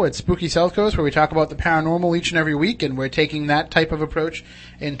now, it's Spooky South Coast, where we talk about the paranormal each and every week, and we're taking that type of approach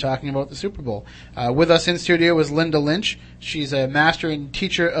in talking about the Super Bowl. With us in studio is Linda Lynch. She's a master and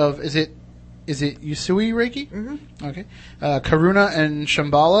teacher of, is it Usui Reiki? Mm-hmm. Okay. Karuna and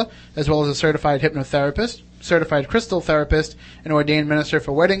Shambhala, as well as a certified hypnotherapist, certified crystal therapist, and ordained minister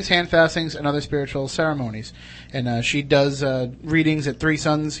for weddings, hand fastings, and other spiritual ceremonies. And she does readings at Three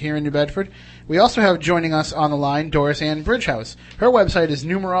Sons here in New Bedford. We also have joining us on the line Doris Ann Bridgehouse. Her website is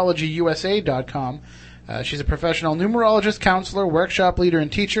numerologyusa.com. She's a professional numerologist, counselor, workshop leader,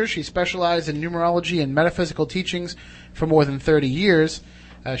 and teacher. She specialized in numerology and metaphysical teachings for more than 30 years.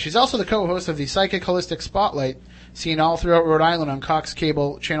 She's also the co-host of the Psychic Holistic Spotlight, seen all throughout Rhode Island on Cox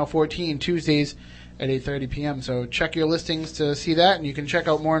Cable, Channel 14, Tuesdays at 8:30 p.m. So check your listings to see that, and you can check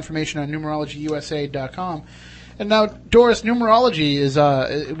out more information on numerologyusa.com. And now, Doris, numerology is,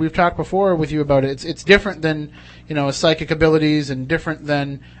 we've talked before with you about it. It's different than, psychic abilities, and different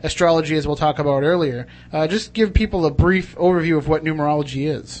than astrology, as we'll talk about earlier. Just give people a brief overview of what numerology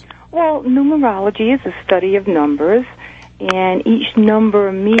is. Well, numerology is a study of numbers, and each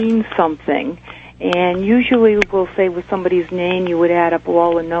number means something. And usually we'll say with somebody's name you would add up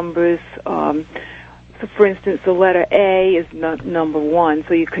all the numbers. So for instance, the letter A is number 1,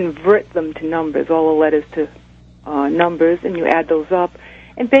 so you convert them to numbers, all the letters to numbers, and you add those up.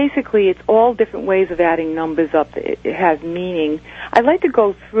 And basically it's all different ways of adding numbers up. It has meaning. I'd like to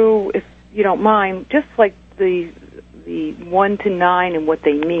go through, if you don't mind, just like the 1 to 9 and what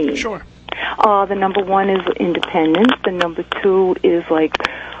they mean. Sure. The number 1 is independence. The number 2 is like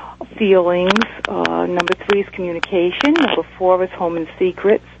feelings. Number 3 is communication. Number 4 is home and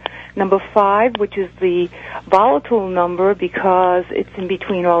secrets. Number 5, which is the volatile number because it's in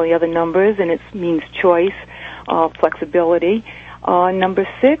between all the other numbers and it means choice, flexibility. Number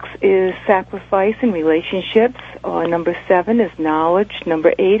 6 is sacrifice in relationships. Number 7 is knowledge.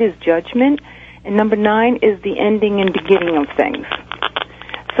 Number 8 is judgment. And number 9 is the ending and beginning of things.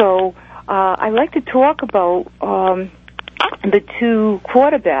 So I like to talk about the 2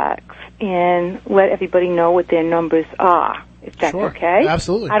 quarterbacks and let everybody know what their numbers are, if that's sure. okay.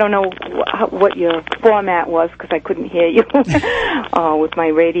 Absolutely. I don't know what your format was because I couldn't hear you with my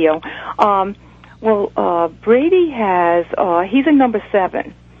radio. Brady has, he's a number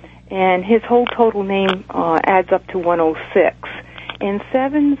 7, and his whole total name adds up to 106. And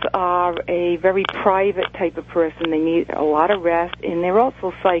 7s are a very private type of person. They need a lot of rest, and they're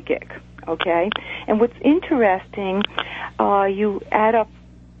also psychic, okay? And what's interesting, you add up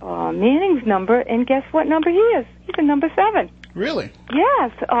Manning's number, and guess what number he is? He's a number 7. Really?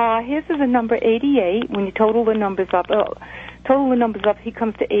 Yes. His is a number 88. When you total the numbers up, he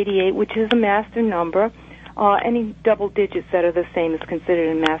comes to 88, which is a master number. Any double digits that are the same is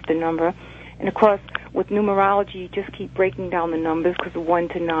considered a master number. And, of course, with numerology, you just keep breaking down the numbers because 1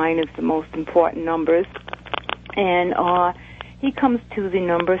 to 9 is the most important numbers. And he comes to the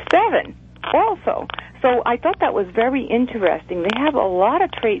number 7 also. So I thought that was very interesting. They have a lot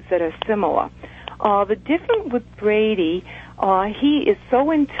of traits that are similar. The difference with Brady, he is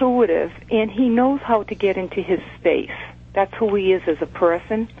so intuitive, and he knows how to get into his space. That's who he is as a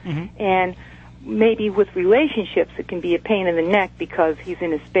person. Mm-hmm. And maybe with relationships, it can be a pain in the neck because he's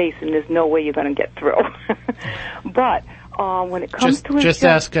in his space and there's no way you're going to get through. But when it comes to his just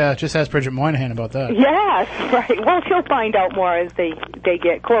ask Bridget Moynihan about that. Yes, right. Well, she'll find out more as they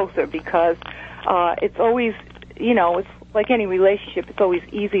get closer because it's always, it's like any relationship. It's always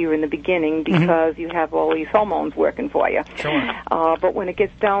easier in the beginning because you have all these hormones working for you. Sure. But when it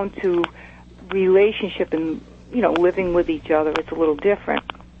gets down to relationship and living with each other, it's a little different.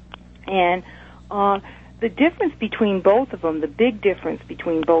 And the difference between both of them, the big difference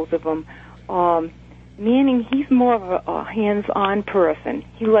between both of them, meaning he's more of a hands-on person.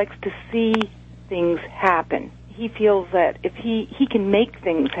 He likes to see things happen. He feels that if he can make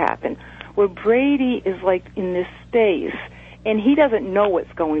things happen, where Brady is like in this space, and he doesn't know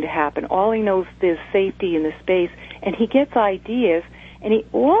what's going to happen. All he knows is there's safety in the space, and he gets ideas. And he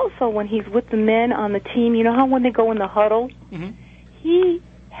also, when he's with the men on the team, you know how when they go in the huddle, he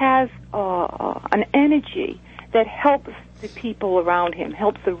has an energy that helps the people around him,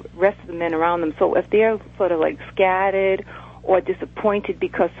 helps the rest of the men around them. So if they're sort of like scattered or disappointed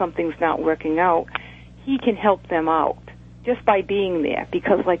because something's not working out, he can help them out just by being there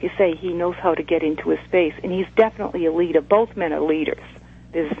because, like you say, he knows how to get into his space. And he's definitely a leader. Both men are leaders.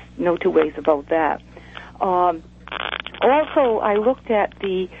 There's no two ways about that. Also, I looked at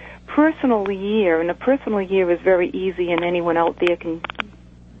the personal year, and the personal year is very easy, and anyone out there can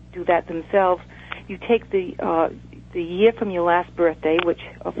do that themselves. You take the the year from your last birthday, which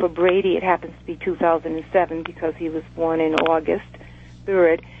for Brady it happens to be 2007 because he was born in August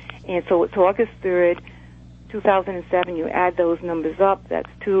 3rd. And so it's August 3rd, 2007. You add those numbers up. That's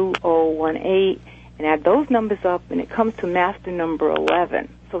 2018. And add those numbers up, and it comes to master number 11.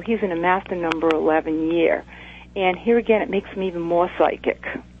 So he's in a master number 11 year. And here again, it makes him even more psychic.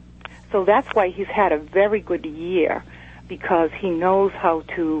 So that's why he's had a very good year, because he knows how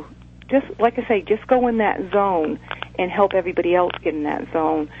to, just like I say, just go in that zone and help everybody else get in that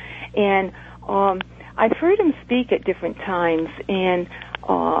zone. And I've heard him speak at different times, and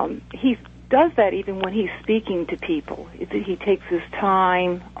he does that even when he's speaking to people. He takes his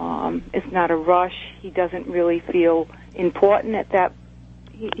time. It's not a rush. He doesn't really feel important at that.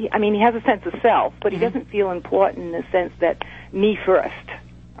 He has a sense of self, but he doesn't feel important in the sense that me first.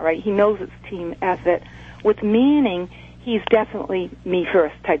 All right, he knows it's team effort. With Manning, he's definitely me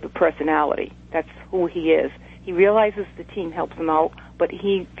first type of personality. That's who he is. He realizes the team helps him out, but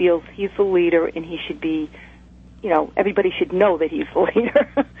he feels he's the leader, and he should be, everybody should know that he's the leader,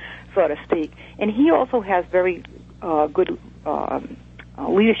 so to speak. And he also has very good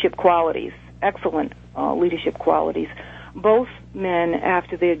leadership qualities, excellent leadership qualities. Both men,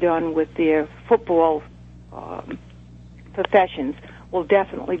 after they're done with their football professions, will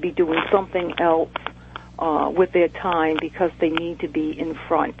definitely be doing something else with their time because they need to be in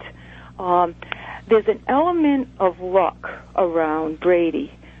front. There's an element of luck around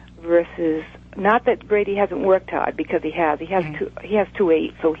Brady versus, not that Brady hasn't worked hard, because he has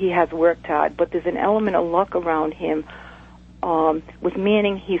 2.8, so he has worked hard, but there's an element of luck around him. With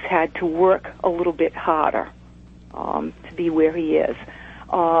Manning, he's had to work a little bit harder to be where he is.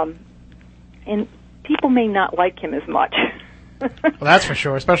 And people may not like him as much. Well, that's for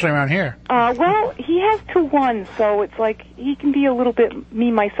sure, especially around here. Well, he has 2-1, so it's like he can be a little bit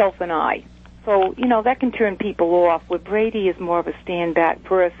me, myself, and I. So, that can turn people off. Where Brady is more of a stand-back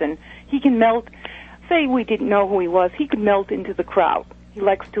person. He can melt, say we didn't know who he was, he could melt into the crowd. He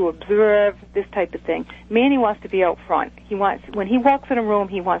likes to observe, this type of thing. Manny wants to be out front. When he walks in a room,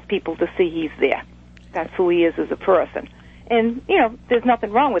 he wants people to see he's there. That's who he is as a person. And, there's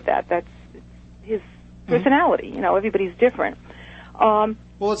nothing wrong with that. That's his personality. Everybody's different.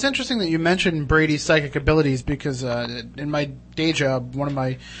 Well, it's interesting that you mentioned Brady's psychic abilities, because in my day job, one of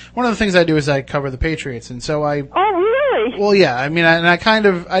the things I do is I cover the Patriots, and so I. Oh, really? Well, yeah.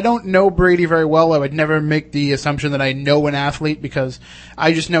 I don't know Brady very well. I would never make the assumption that I know an athlete, because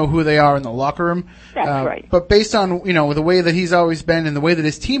I just know who they are in the locker room. That's right. But based on the way that he's always been and the way that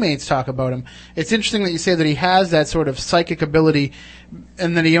his teammates talk about him, it's interesting that you say that he has that sort of psychic ability,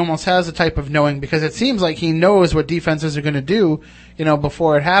 and that he almost has a type of knowing, because it seems like he knows what defenses are going to do,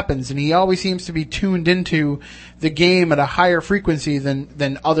 before it happens, and he always seems to be tuned into the game at a higher frequency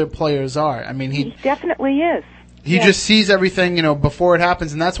than other players are. He definitely is. He just sees everything, before it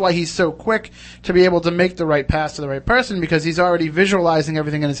happens, and that's why he's so quick to be able to make the right pass to the right person, because he's already visualizing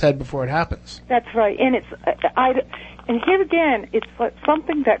everything in his head before it happens. That's right, and and here again, it's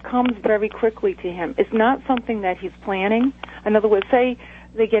something that comes very quickly to him. It's not something that he's planning. In other words, say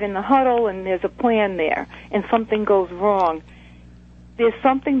they get in the huddle and there's a plan there, and something goes wrong. There's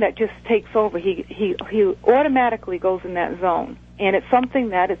something that just takes over. He automatically goes in that zone, and it's something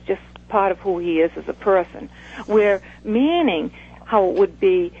that is just part of who he is as a person. Where Manning, how it would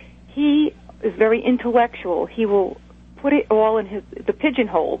be, he is very intellectual. He will put it all in the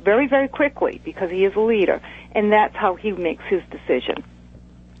pigeonhole very, very quickly, because he is a leader, and that's how he makes his decision.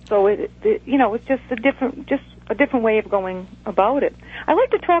 So it's just a different way of going about it. I like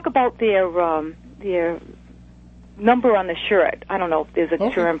to talk about their number on the shirt. I don't know if there's a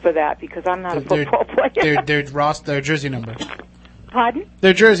term for that, because I'm not a football player. Their jersey number. Pardon?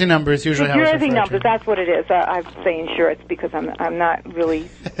 Their jersey number is usually how it's jersey referred numbers. to. That's what it is. I'm saying shirts because I'm not really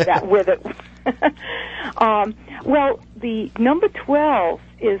that with it. Well, the number 12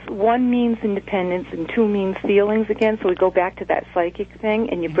 is 1 means independence and 2 means feelings again. So we go back to that psychic thing,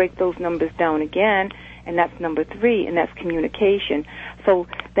 and you break those numbers down again, and that's number 3, and that's communication. So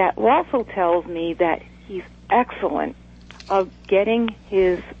that also tells me that he's excellent of getting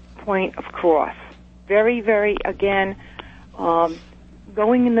his point across. Very, very, again,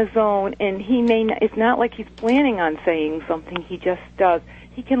 going in the zone, and it's not like he's planning on saying something, he just does.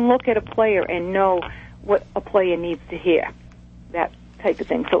 He can look at a player and know what a player needs to hear, that type of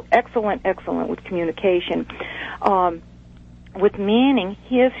thing. So excellent with communication. With Manning,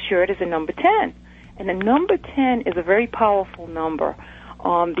 his shirt is a number 10, and a number 10 is a very powerful number,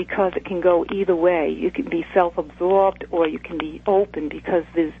 because it can go either way. You can be self-absorbed, or you can be open, because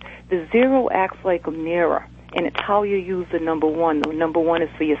the 0 acts like a mirror. And it's how you use the number 1. The number 1 is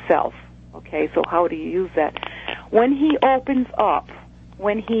for yourself. Okay, so how do you use that? when he opens up,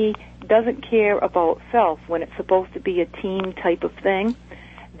 when he doesn't care about self, when it's supposed to be a team type of thing,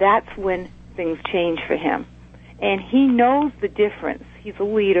 that's when things change for him. And he knows the difference. He's a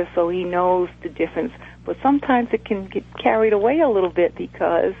leader, so he knows the difference. But sometimes it can get carried away a little bit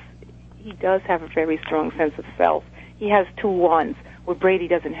because he does have a very strong sense of self. He has 2 ones, where Brady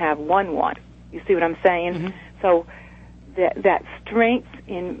doesn't have 1 1. You see what I'm saying? Mm-hmm. So that strength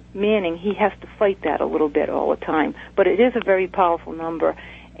in Manning, he has to fight that a little bit all the time. But it is a very powerful number.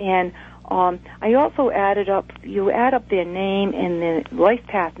 And I also you add up their name and the life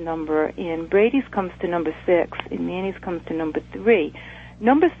path number, and Brady's comes to number 6, and Manning's comes to number 3.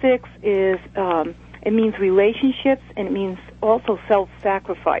 Number 6 is, it means relationships, and it means also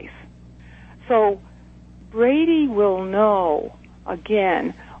self-sacrifice. So Brady will know,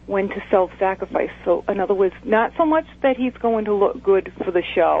 again, when to self-sacrifice. So, in other words, not so much that he's going to look good for the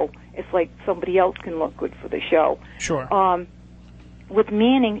show. It's like somebody else can look good for the show. Sure. With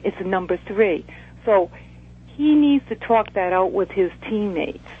Manning, it's a number 3. So he needs to talk that out with his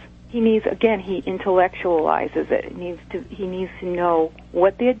teammates. He intellectualizes it. He needs to know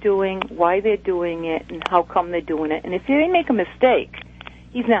what they're doing, why they're doing it, and how come they're doing it. And if they make a mistake,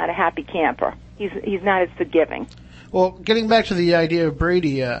 he's not a happy camper. He's not as forgiving. Well, getting back to the idea of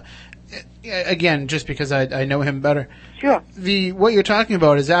Brady, again, just because I know him better. Sure. What you're talking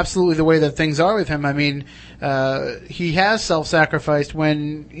about is absolutely the way that things are with him. I mean, he has self-sacrificed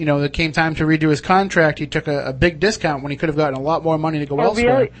when, it came time to redo his contract. He took a big discount when he could have gotten a lot more money to go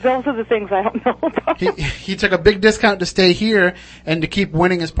elsewhere. Really? Those are the things I don't know about. He took a big discount to stay here and to keep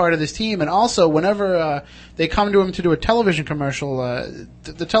winning as part of this team. And also, whenever they come to him to do a television commercial,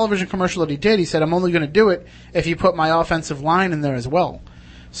 the television commercial that he did, he said, I'm only going to do it if you put my offensive line in there as well.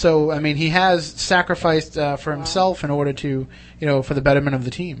 So, I mean, he has sacrificed for himself in order to, for the betterment of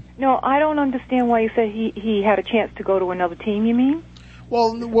the team. No, I don't understand why you said he had a chance to go to another team, you mean?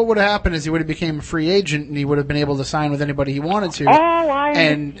 Well, what would have happened is he would have became a free agent and he would have been able to sign with anybody he wanted to.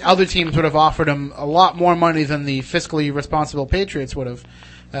 And other teams would have offered him a lot more money than the fiscally responsible Patriots would have.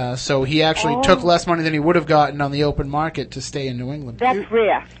 So he actually took less money than he would have gotten on the open market to stay in New England. That's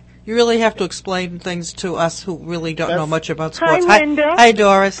rare. You really have to explain things to us who really don't know much about sports. Hi, Linda. Hi,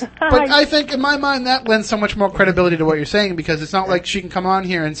 Doris. But I think, in my mind, that lends so much more credibility to what you're saying, because it's not like she can come on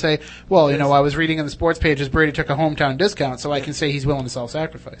here and say, well, I was reading in the sports pages Brady took a hometown discount, so I can say he's willing to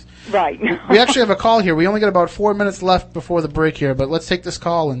self-sacrifice. Right. We actually have a call here. We only got about 4 minutes left before the break here, but let's take this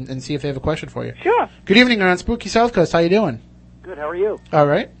call and see if they have a question for you. Sure. Good evening, you're on Spooky South Coast. How you doing? Good, how are you? All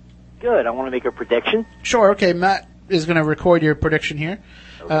right. Good. I want to make a prediction. Sure, okay. Matt is going to record your prediction here.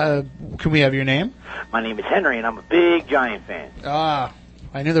 Can we have your name? My name is Henry, and I'm a big Giant fan. Ah,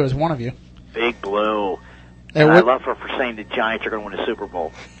 I knew there was one of you. Big Blue. And I love her for saying the Giants are going to win the Super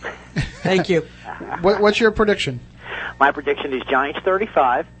Bowl. Thank you. What's your prediction? My prediction is Giants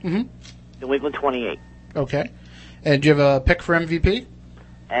 35, New England 28. Okay. And do you have a pick for MVP?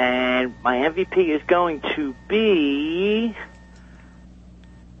 And my MVP is going to be...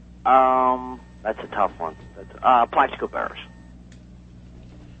 that's a tough one. Plaxico Burress.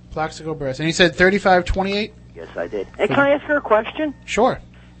 Plaxico Burress. And you said 35-28? Yes, I did. And can I ask her a question? Sure.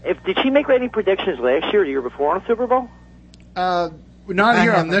 Did she make any predictions last year or the year before on the Super Bowl? Not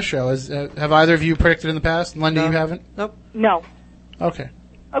here on this show. Have either of you predicted in the past? Linda, you haven't? Nope. No. Okay.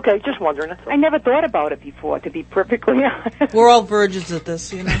 Okay, just wondering. I never thought about it before, to be perfectly honest. We're all virgins at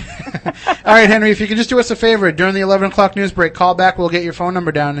this, All right, Henry, if you could just do us a favor. During the 11 o'clock news break, call back. We'll get your phone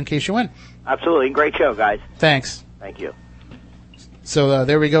number down in case you win. Absolutely. Great show, guys. Thanks. Thank you. So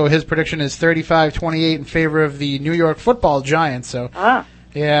there we go. His prediction is 35-28 in favor of the New York Football Giants. So,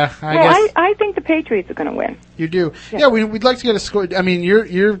 yeah, I guess. I think the Patriots are going to win. You do? Yeah, we'd like to get a score. I mean,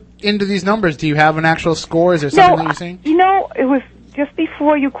 you're into these numbers. Do you have an actual score? Is there something that you're saying? It was just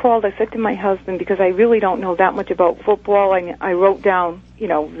before you called. I said to my husband, because I really don't know that much about football, I wrote down,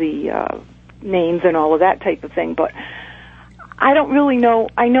 the names and all of that type of thing, but I don't really know.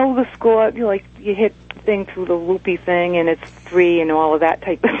 I know the score. You hit thing through the loopy thing and it's 3 and all of that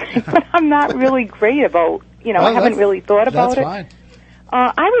type of thing, but I'm not really great about, I haven't really thought about it. That's fine.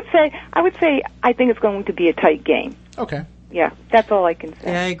 I would say I think it's going to be a tight game. Okay. Yeah, that's all I can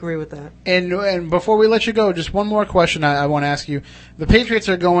say. Yeah, I agree with that. And before we let you go, just one more question I want to ask you. The Patriots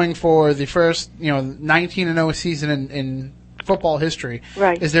are going for the first, 19-0 season in football history.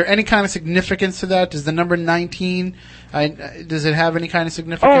 Right. Is there any kind of significance to that? Does the number 19, does it have any kind of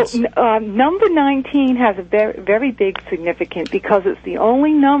significance? Number 19 has a very, very big significance because it's the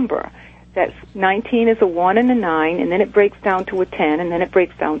only number that's 19 is a 1 and a 9, and then it breaks down to a 10, and then it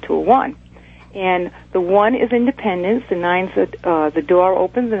breaks down to a 1. And the 1 is independence, the 9's the door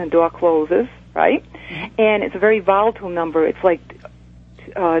opens and the door closes, right? and it's a very volatile number. It's like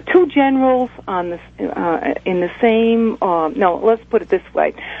two generals on the in the same. No, let's put it this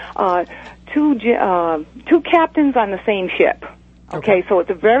way: two captains on the same ship. Okay, so it's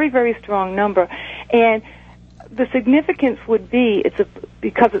a very, very strong number, and the significance would be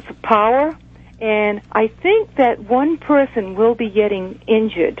because it's a power, and I think that one person will be getting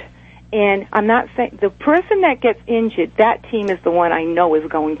injured. And I'm not saying the person that gets injured, that team is the one I know is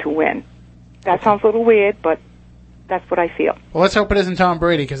going to win. That sounds a little weird, but that's what I feel. Well, let's hope it isn't Tom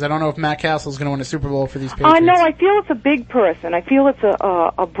Brady, because I don't know if Matt Castle is going to win a Super Bowl for these Patriots. No, I feel it's a big person. I feel it's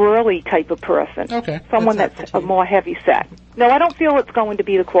a burly type of person. Okay. Someone that's a more heavy set. No, I don't feel it's going to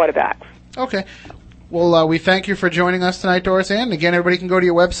be the quarterbacks. Okay. Well, we thank you for joining us tonight, Doris Ann. Again, everybody can go to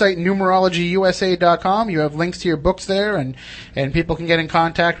your website, numerologyusa.com. You have links to your books there, and people can get in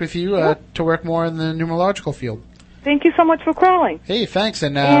contact with you to work more in the numerological field. Thank you so much for calling. Hey, thanks.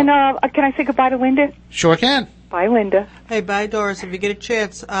 And can I say goodbye to Linda? Sure can. Bye, Linda. Hey, bye, Doris. If you get a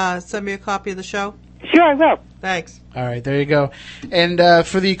chance, send me a copy of the show. Sure, I will. Thanks. All right, there you go. And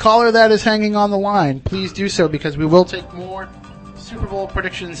for the caller that is hanging on the line, please do so, because we will take more Super Bowl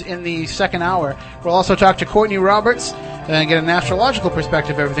predictions in the second hour. We'll also talk to Courtney Roberts and get an astrological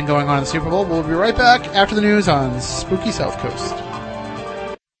perspective of everything going on in the Super Bowl. We'll be right back after the news on Spooky South Coast.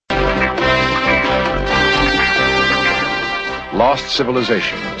 Lost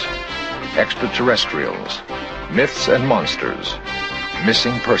civilizations, extraterrestrials, myths and monsters,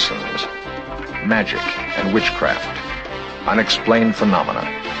 missing persons, magic and witchcraft, unexplained phenomena.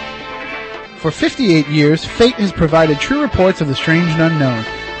 For 58 years, Fate has provided true reports of the strange and unknown.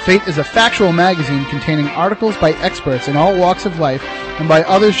 Fate is a factual magazine containing articles by experts in all walks of life and by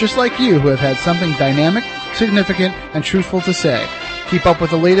others just like you who have had something dynamic, significant, and truthful to say. Keep up with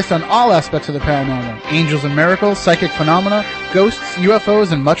the latest on all aspects of the paranormal, angels and miracles, psychic phenomena, ghosts,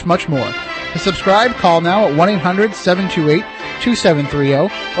 UFOs, and much, much more. To subscribe, call now at 1-800-728-2730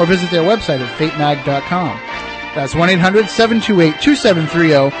 or visit their website at fatemag.com. That's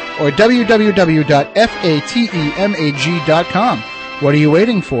 1-800-728-2730 or www.fatemag.com. What are you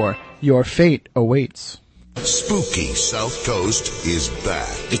waiting for? Your fate awaits. Spooky South Coast is back.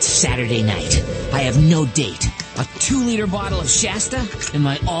 It's Saturday night. I have no date. A 2-liter bottle of Shasta and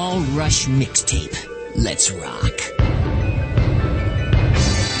my all-rush mixtape. Let's rock.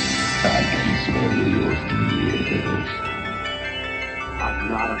 I can smell your fears. I'm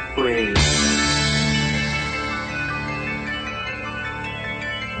not afraid.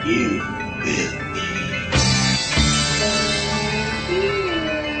 You will be.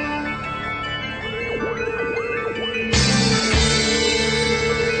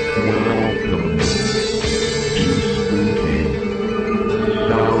 Welcome to Spooky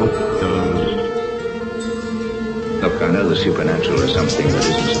South Coast. Look, I know the supernatural is something that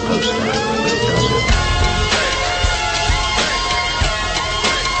isn't supposed to happen, but it does.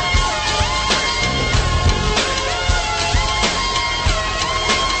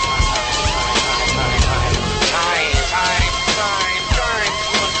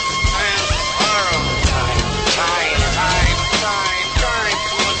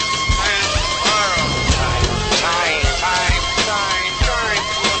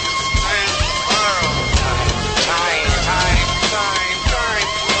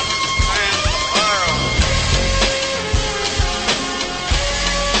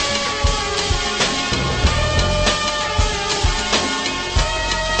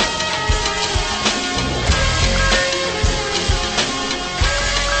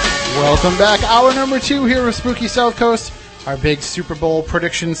 Welcome back. Hour number 2 here with Spooky South Coast, our big Super Bowl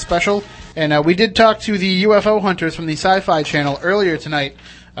prediction special. And we did talk to the UFO hunters from the Sci-Fi Channel earlier tonight,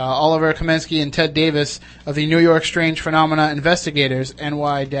 Oliver Kamensky and Ted Davis of the New York Strange Phenomena Investigators,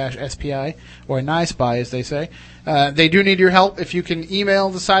 NY-SPI, or NISPI as they say. They do need your help. If you can email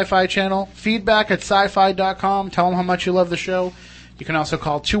the Sci-Fi Channel, feedback@sci-fi.com, tell them how much you love the show. You can also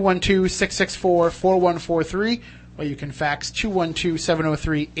call 212-664-4143, or you can fax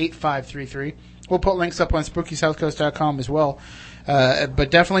 212-703-8533. We'll put links up on SpookySouthCoast.com as well. But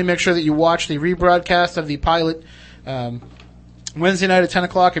definitely make sure that you watch the rebroadcast of the pilot Wednesday night at 10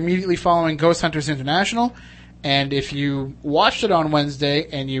 o'clock, immediately following Ghost Hunters International. And if you watched it on Wednesday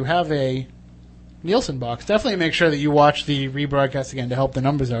and you have a Nielsen box, definitely make sure that you watch the rebroadcast again to help the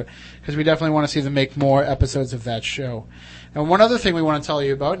numbers out, because we definitely want to see them make more episodes of that show. And one other thing we want to tell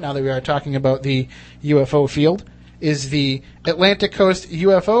you about, now that we are talking about the UFO field, is the Atlantic Coast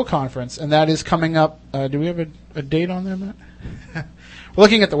UFO Conference, and that is coming up. Do we have a date on there, Matt? We're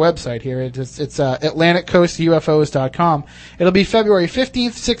looking at the website here. It's AtlanticCoastUFOs.com. It'll be February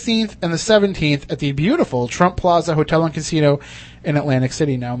 15th, 16th, and the 17th at the beautiful Trump Plaza Hotel and Casino in Atlantic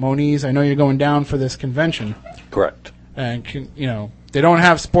City. Now, Moniz, I know you're going down for this convention. Correct. And, they don't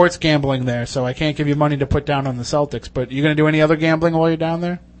have sports gambling there, so I can't give you money to put down on the Celtics. But you going to do any other gambling while you're down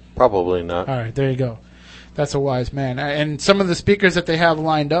there? Probably not. All right, there you go. That's a wise man. And some of the speakers that they have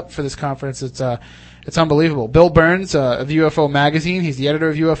lined up for this conference, it's unbelievable. Bill Burns of UFO Magazine. He's the editor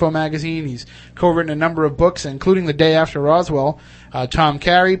of UFO Magazine. He's co-written a number of books, including The Day After Roswell. Tom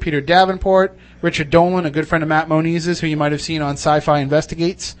Carey, Peter Davenport, Richard Dolan, a good friend of Matt Moniz's, who you might have seen on Sci-Fi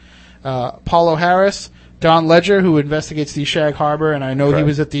Investigates. Paulo Harris, Don Ledger, who investigates the Shag Harbor, and I know he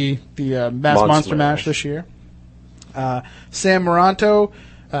was at the Mass Monster Mash this year. Sam Moranto,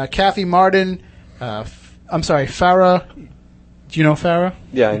 Kathy Martin, Farah. Do you know Farah?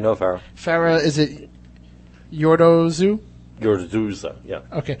 Yeah, I know Farah. Farah, is it Yordozu? Yordoza, yeah.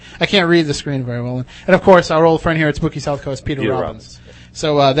 Okay. I can't read the screen very well. And, of course, our old friend here at Spooky South Coast, Peter Robbins.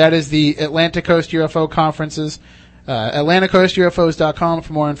 So that is the Atlantic Coast UFO conferences. AtlanticCoastUFOs.com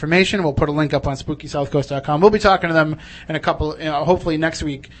for more information. We'll put a link up on SpookySouthCoast.com. We'll be talking to them in a couple, hopefully next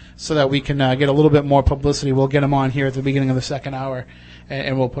week, so that we can get a little bit more publicity. We'll get them on here at the beginning of the second hour,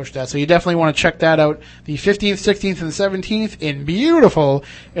 and we'll push that. So you definitely want to check that out. The 15th, 16th, and the 17th in beautiful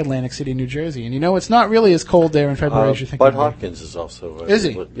Atlantic City, New Jersey. And it's not really as cold there in February as you think. Bud Hopkins is also. Is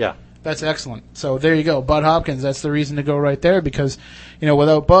he? Yeah. That's excellent. So there you go. Bud Hopkins, that's the reason to go right there, because,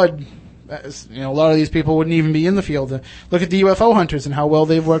 without Bud, a lot of these people wouldn't even be in the field. Look at the UFO hunters and how well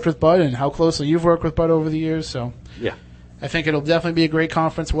they've worked with Bud and how closely you've worked with Bud over the years. So yeah, I think it'll definitely be a great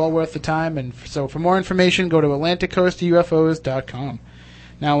conference, well worth the time. And so for more information, go to AtlanticCoastUFOs.com.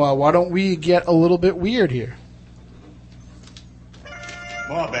 Now, why don't we get a little bit weird here?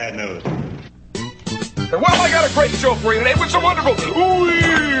 More bad news. Well, I got a great show for you today with some wonderful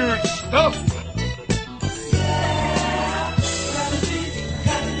weird stuff.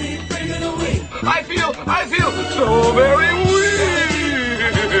 I feel so very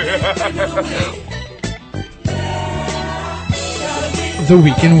weird. The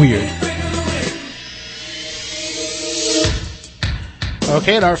Week in Weird.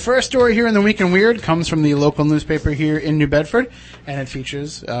 Okay, and our first story here in The Week in Weird comes from the local newspaper here in New Bedford, and it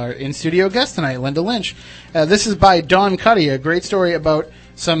features our in-studio guest tonight, Linda Lynch. This is by Don Cuddy, a great story about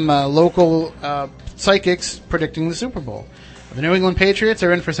some local psychics predicting the Super Bowl. The New England Patriots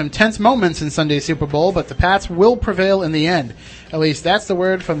are in for some tense moments in Sunday's Super Bowl, but the Pats will prevail in the end. At least that's the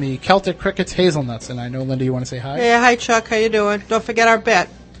word from the Celtic Crickets Hazelnuts. And I know, Linda, you want to say hi? Yeah, hi, Chuck. How you doing? Don't forget our bet.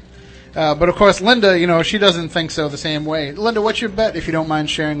 But, of course, Linda, she doesn't think so the same way. Linda, what's your bet, if you don't mind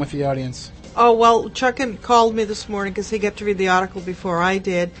sharing with the audience? Oh, well, Chuck called me this morning because he got to read the article before I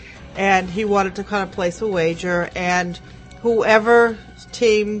did, and he wanted to kind of place a wager, and whoever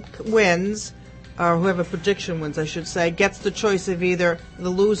team wins, or whoever prediction wins, I should say, gets the choice of either the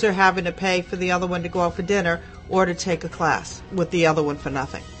loser having to pay for the other one to go out for dinner or to take a class with the other one for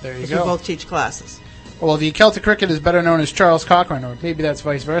nothing. There you go. Because we both teach classes. Well, the Celtic Cricket is better known as Charles Cochran, or maybe that's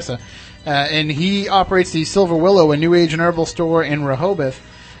vice versa. And he operates the Silver Willow, a New Age and herbal store in Rehoboth.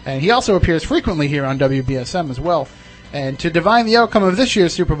 And he also appears frequently here on WBSM as well. And to divine the outcome of this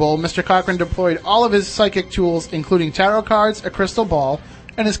year's Super Bowl, Mr. Cochran deployed all of his psychic tools, including tarot cards, a crystal ball,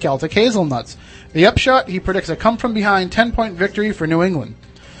 and his Celtic hazelnuts. The upshot, he predicts a come-from-behind 10-point victory for New England.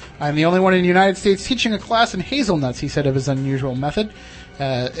 I'm the only one in the United States teaching a class in hazelnuts, he said of his unusual method.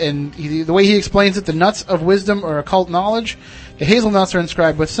 The way he explains it, the nuts of wisdom or occult knowledge, the hazelnuts are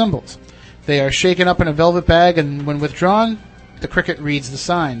inscribed with symbols. They are shaken up in a velvet bag, and when withdrawn, the cricket reads the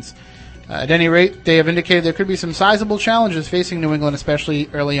signs. At any rate, they have indicated there could be some sizable challenges facing New England, especially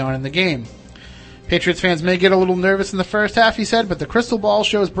early on in the game. Patriots fans may get a little nervous in the first half, he said, but the crystal ball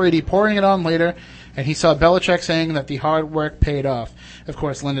shows Brady pouring it on later, and he saw Belichick saying that the hard work paid off. Of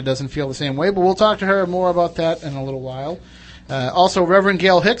course, Linda doesn't feel the same way, but we'll talk to her more about that in a little while. Also, Reverend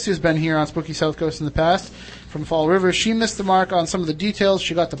Gail Hicks, who's been here on Spooky South Coast in the past, from Fall River, she missed the mark on some of the details.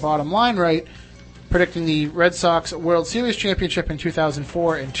 She got the bottom line right, predicting the Red Sox World Series championship in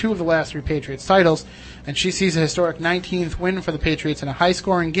 2004 and 2 of the last 3 Patriots titles, and she sees a historic 19th win for the Patriots in a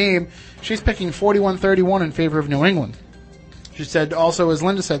high-scoring game. She's picking 41-31 in favor of New England. She said, also, as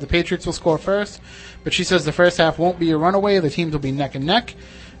Linda said, the Patriots will score first, but she says the first half won't be a runaway. The teams will be neck and neck.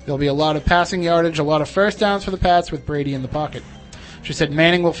 There'll be a lot of passing yardage, a lot of first downs for the Pats with Brady in the pocket. She said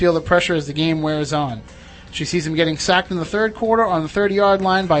Manning will feel the pressure as the game wears on. She sees him getting sacked in the third quarter on the 30-yard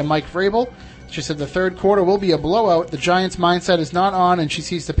line by Mike Vrabel. She said the third quarter will be a blowout. The Giants' mindset is not on, and she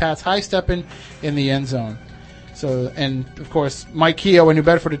sees the Pats high-stepping in the end zone. So, and of course, Mike Keogh, a New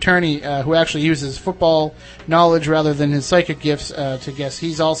Bedford attorney who actually uses football knowledge rather than his psychic gifts to guess,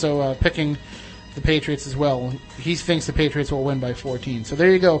 he's also picking the Patriots as well. He thinks the Patriots will win by 14. So there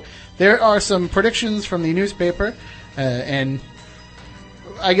you go. There are some predictions from the newspaper, and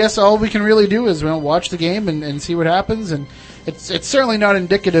I guess all we can really do is watch the game and see what happens. And it's certainly not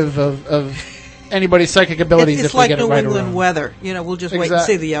indicative of anybody's psychic abilities It's if like they get New it right England or wrong. weather. We'll just wait and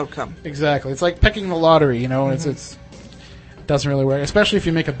see the outcome. Exactly. It's like picking the lottery. It doesn't really work, especially if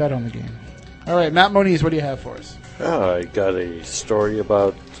you make a bet on the game. All right, Matt Moniz, what do you have for us? I got a story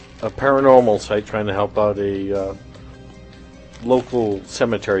about a paranormal site trying to help out a local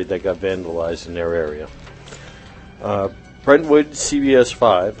cemetery that got vandalized in their area. Brentwood CBS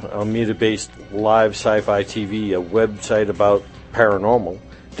 5, Alameda-based Live Sci-Fi TV, a website about paranormal,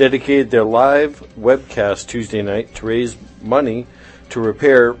 dedicated their live webcast Tuesday night to raise money to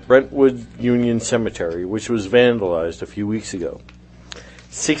repair Brentwood Union Cemetery, which was vandalized a few weeks ago.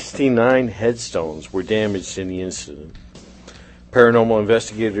 69 headstones were damaged in the incident. Paranormal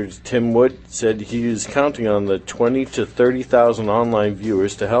investigator Tim Wood said he is counting on the 20 to 30,000 online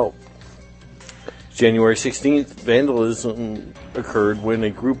viewers to help. January 16th, vandalism occurred when a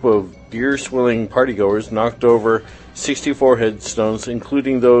group of beer-swilling partygoers knocked over 64 headstones,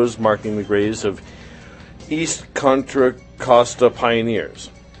 including those marking the graves of East Contra Costa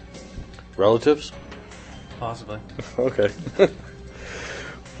pioneers. Relatives? Possibly. Okay.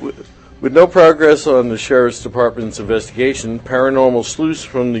 With no progress on the Sheriff's Department's investigation, paranormal sleuths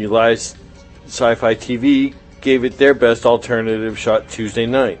from the Live Sci-Fi TV gave it their best alternative shot Tuesday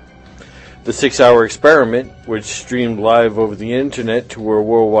night. The 6-hour experiment, which streamed live over the internet to a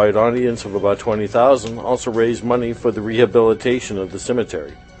worldwide audience of about 20,000, also raised money for the rehabilitation of the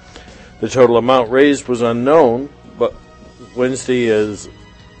cemetery. The total amount raised was unknown, but Wednesday as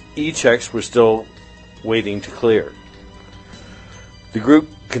e-checks were still waiting to clear. The group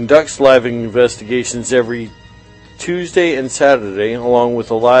conducts live investigations every Tuesday and Saturday, along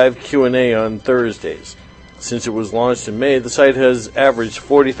with a live Q&A on Thursdays. Since it was launched in May, the site has averaged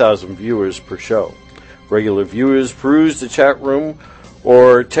 40,000 viewers per show. Regular viewers peruse the chat room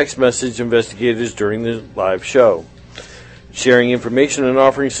or text message investigators during the live show, sharing information and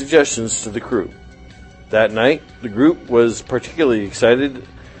offering suggestions to the crew. That night, the group was particularly excited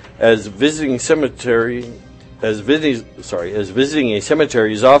as visiting a cemetery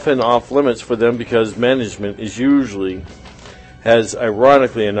is often off limits for them because management has,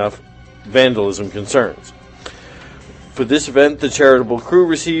 ironically enough, vandalism concerns. For this event, the charitable crew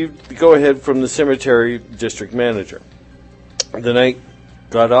received the go-ahead from the cemetery district manager. The night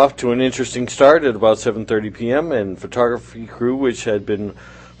got off to an interesting start at about 7:30 p.m., and photography crew, which had been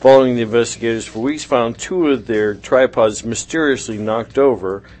following the investigators for weeks, found 2 of their tripods mysteriously knocked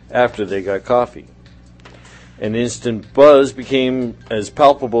over after they got coffee. An instant buzz became as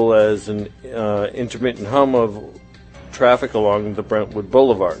palpable as an intermittent hum of traffic along the Brentwood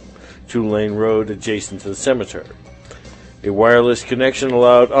Boulevard, 2-lane road adjacent to the cemetery. A wireless connection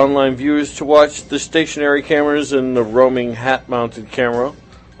allowed online viewers to watch the stationary cameras and the roaming hat-mounted camera,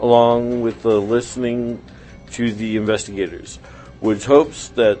 along with the listening to the investigators. Woods hopes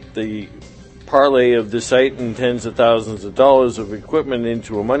that the parlay of the site and tens of thousands of dollars of equipment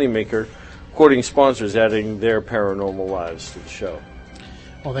into a moneymaker, courting sponsors adding their paranormal lives to the show.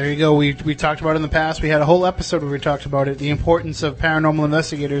 Well, there you go. We talked about it in the past. We had a whole episode where we talked about it, the importance of paranormal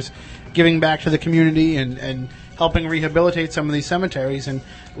investigators giving back to the community and helping rehabilitate some of these cemeteries, and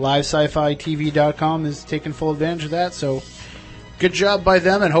LiveSciFiTV.com is taking full advantage of that. So good job by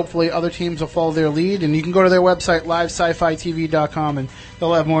them, and hopefully other teams will follow their lead. And you can go to their website, LiveSciFiTV.com, and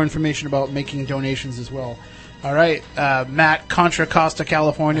they'll have more information about making donations as well. All right, Matt, Contra Costa,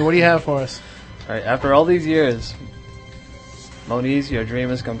 California, what do you have for us? All right, after all these years, Moniz, your dream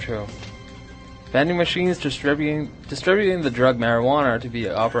has come true. Vending machines distributing the drug marijuana are to be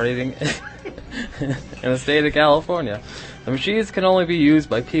operating in the state of California. The machines can only be used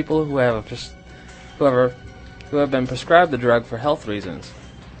by people who have been prescribed the drug for health reasons.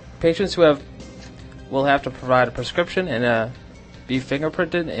 Patients will have to provide a prescription and be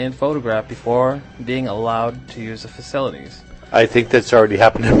fingerprinted and photographed before being allowed to use the facilities. I think that's already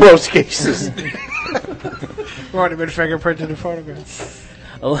happened in most cases. We've already been fingerprinted and photographed.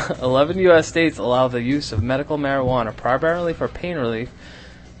 11 U.S. states allow the use of medical marijuana primarily for pain relief,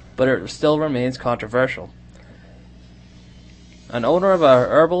 but it still remains controversial. An owner of a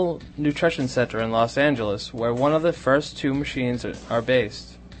herbal nutrition center in Los Angeles, where one of the first 2 machines are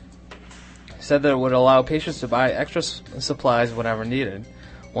based, said that it would allow patients to buy extra supplies whenever needed.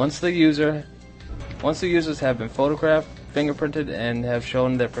 Once the users have been photographed, fingerprinted, and have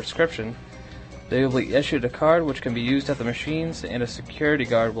shown their prescription, They will be issued a card which can be used at the machines, and a security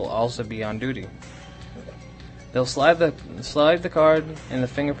guard will also be on duty. They'll slide the card and the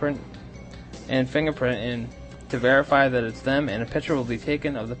fingerprint in to verify that it's them, and a picture will be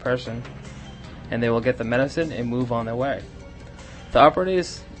taken of the person, and they will get the medicine and move on their way. The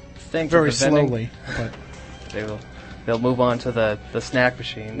operatives think very that the vending, slowly, but they'll move on to the snack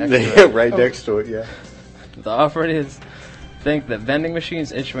machine next to it. Right next to it, yeah. The operatives think that vending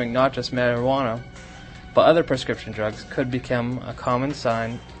machines issuing not just marijuana, but other prescription drugs could become a common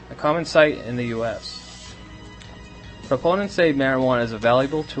sight in the U.S. Proponents say marijuana is a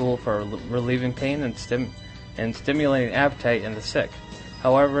valuable tool for relieving pain and stimulating appetite in the sick.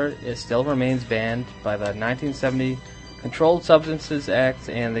 However, it still remains banned by the 1970 Controlled Substances Act,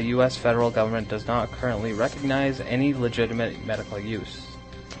 and the U.S. federal government does not currently recognize any legitimate medical use.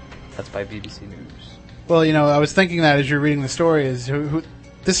 That's by BBC News. Well, I was thinking that as you're reading the story, is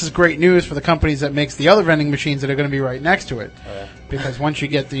this is great news for the companies that makes the other vending machines that are going to be right next to it. Oh, yeah. Because once you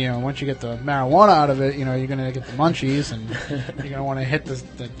get the marijuana out of it, you're going to get the munchies, and you're going to want to hit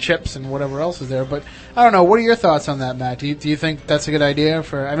the chips and whatever else is there. But I don't know. What are your thoughts on that, Matt? Do you think that's a good idea?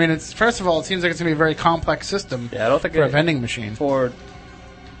 It's first of all, it seems like it's going to be a very complex system. Yeah, I don't think for a vending machine. For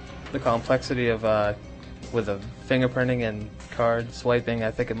the complexity of with the fingerprinting and card swiping,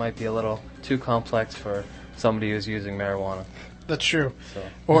 I think it might be a little too complex for somebody who's using marijuana. That's true. So.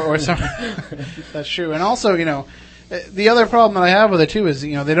 Or some. That's true. And also, the other problem that I have with it too is,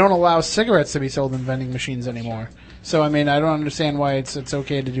 they don't allow cigarettes to be sold in vending machines anymore. So I don't understand why it's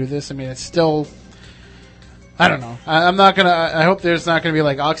okay to do this. It's still. I don't know. I'm not gonna. I hope there's not gonna be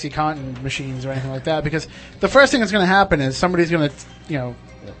like OxyContin machines or anything like that, because the first thing that's gonna happen is somebody's gonna,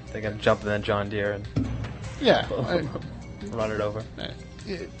 they're gonna jump in that John Deere and run it over.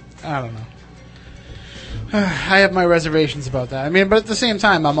 I don't know. I have my reservations about that. But at the same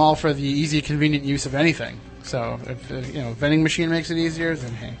time, I'm all for the easy, convenient use of anything. So if vending machine makes it easier,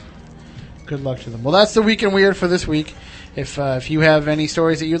 then hey, good luck to them. Well, that's the Week in Weird for this week. If you have any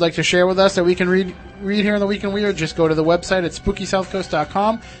stories that you'd like to share with us that we can read here in the Week in Weird, just go to the website at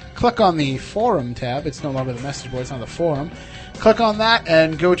SpookySouthCoast.com. Click on the forum tab. It's no longer the message board; it's on the forum. Click on that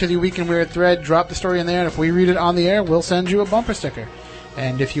and go to the Week in Weird thread. Drop the story in there, and if we read it on the air, we'll send you a bumper sticker.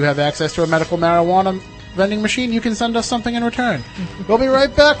 And if you have access to a medical marijuana vending machine, you can send us something in return. We'll be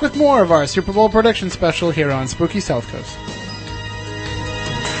right back with more of our Super Bowl prediction special here on Spooky South Coast.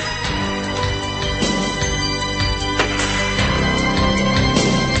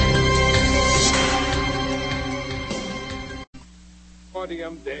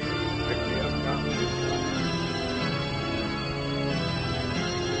 Podium Day.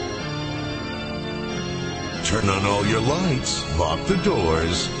 Turn on all your lights, lock the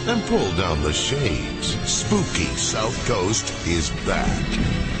doors, and pull down the shades. Spooky South Coast is back.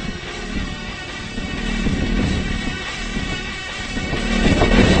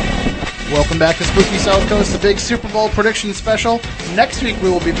 Welcome back to Spooky South Coast, the big Super Bowl prediction special. Next week we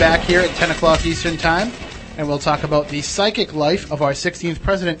will be back here at 10 o'clock Eastern Time, and we'll talk about the psychic life of our 16th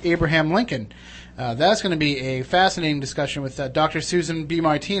President, Abraham Lincoln. That's going to be a fascinating discussion with Dr. Susan B.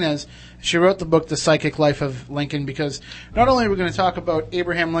 Martinez. She wrote the book, The Psychic Life of Lincoln, because not only are we going to talk about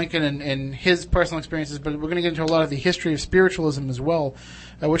Abraham Lincoln and his personal experiences, but we're going to get into a lot of the history of spiritualism as well,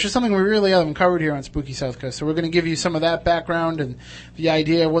 which is something we really haven't covered here on Spooky South Coast. So we're going to give you some of that background and the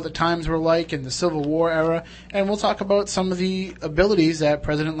idea of what the times were like in the Civil War era, and we'll talk about some of the abilities that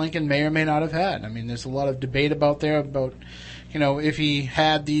President Lincoln may or may not have had. There's a lot of debate about if he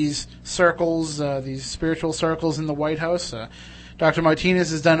had these circles, these spiritual circles in the White House. Dr.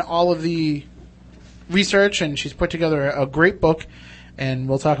 Martinez has done all of the research, and she's put together a great book, and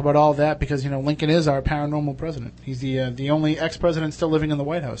we'll talk about all of that because, Lincoln is our paranormal president. He's the only ex-president still living in the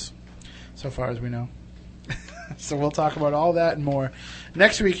White House, so far as we know. So we'll talk about all that and more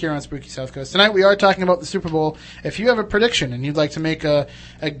next week here on Spooky South Coast. Tonight we are talking about the Super Bowl. If you have a prediction and you'd like to make a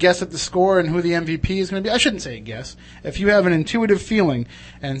guess at the score and who the MVP is going to be, I shouldn't say a guess. If you have an intuitive feeling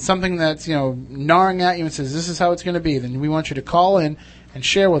and something that's, gnawing at you and says this is how it's going to be, then we want you to call in and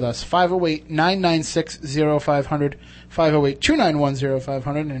share with us. 508-996-0500,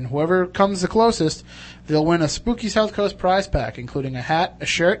 508-291-0500, and whoever comes the closest, they'll win a Spooky South Coast prize pack, including a hat, a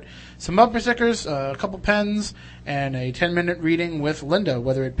shirt, some bumper stickers, a couple pens, and a 10-minute reading with Linda,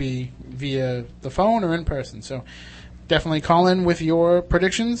 whether it be via the phone or in person. So definitely call in with your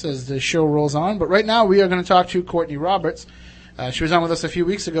predictions as the show rolls on. But right now we are going to talk to Courtney Roberts. She was on with us a few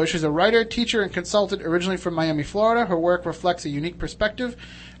weeks ago. She's a writer, teacher, and consultant originally from Miami, Florida. Her work reflects a unique perspective,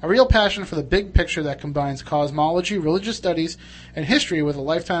 a real passion for the big picture that combines cosmology, religious studies, and history with a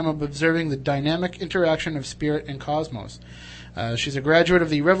lifetime of observing the dynamic interaction of spirit and cosmos. She's a graduate of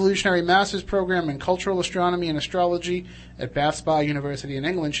the Revolutionary Masters Program in Cultural Astronomy and Astrology at Bath Spa University in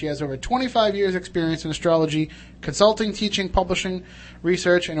England. She has over 25 years' experience in astrology, consulting, teaching, publishing,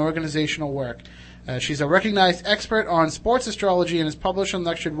 research, and organizational work. She's a recognized expert on sports astrology and has published and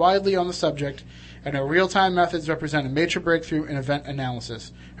lectured widely on the subject, and her real-time methods represent a major breakthrough in event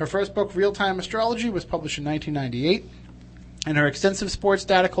analysis. Her first book, Real-Time Astrology, was published in 1998, and her extensive sports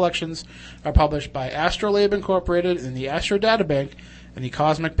data collections are published by Astrolabe Incorporated in the Astro Data Bank and the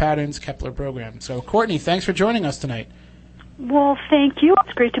Cosmic Patterns Kepler program. So, Courtney, thanks for joining us tonight. Well, thank you.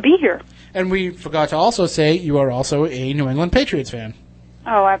 It's great to be here. And we forgot to also say you are also a New England Patriots fan.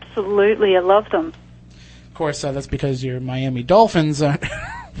 Oh, absolutely. I love them. Of course, that's because you're Miami Dolphins. Hey,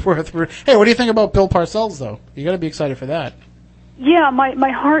 what do you think about Bill Parcells, though? You got to be excited for that. Yeah,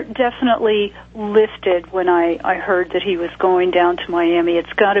 my heart definitely lifted when I heard that he was going down to Miami.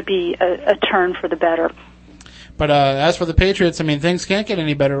 It's got to be a turn for the better. But as for the Patriots, I mean, things can't get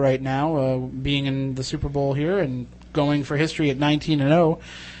any better right now, being in the Super Bowl here and going for history at 19-0.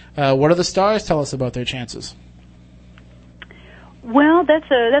 What do the Stars tell us about their chances? Well,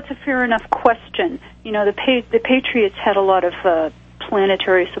 that's a fair enough question. You know, the Patriots had a lot of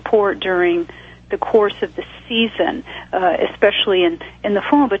planetary support during the course of the season, especially in the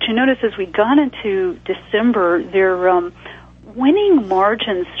fall. But you notice as we got into December, their winning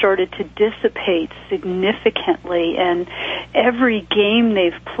margins started to dissipate significantly, and every game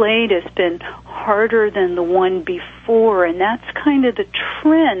they've played has been harder than the one before, and that's kind of the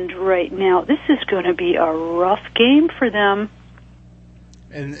trend right now. This is going to be a rough game for them.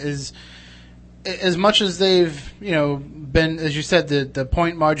 And as much as they've, been, as you said, the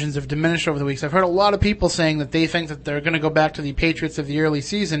point margins have diminished over the weeks, I've heard a lot of people saying that they think that they're going to go back to the Patriots of the early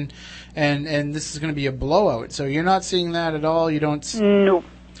season, and this is going to be a blowout. So you're not seeing that at all? You don't? No.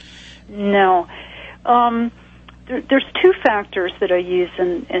 There's two factors that I use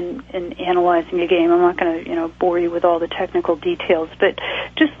in analyzing a game. I'm not going to bore you with all the technical details, but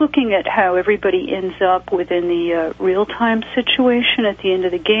just looking at how everybody ends up within the real-time situation at the end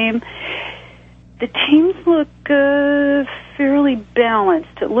of the game, the teams look fairly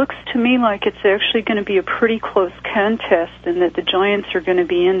balanced. It looks to me like it's actually going to be a pretty close contest, and that the Giants are going to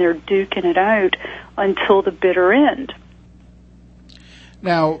be in there duking it out until the bitter end.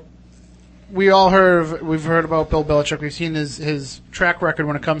 Now, we've heard about Bill Belichick. We've seen his track record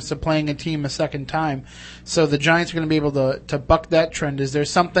when it comes to playing a team a second time. So the Giants are going to be able to buck that trend. Is there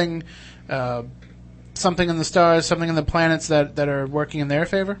something in the stars, something in the planets that are working in their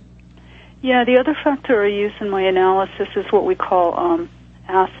favor? Yeah, the other factor I use in my analysis is what we call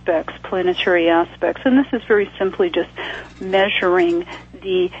aspects, planetary aspects. And this is very simply just measuring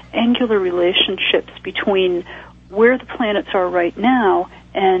the angular relationships between where the planets are right now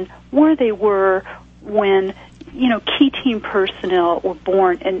and where they were when, key team personnel were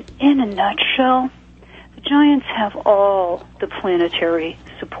born. And in a nutshell, the Giants have all the planetary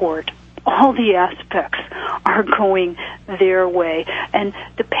support. All the aspects are going their way. And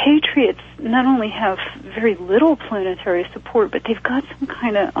the Patriots not only have very little planetary support, but they've got some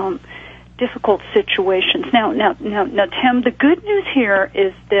kind of difficult situations. Now, Tim, the good news here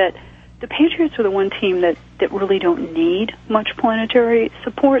is that the Patriots are the one team that really don't need much planetary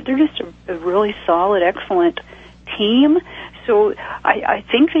support. They're just a really solid, excellent team. So I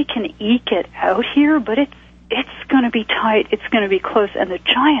think they can eke it out here, but it's going to be tight. It's going to be close, and the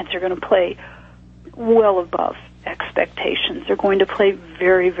Giants are going to play well above expectations. They're going to play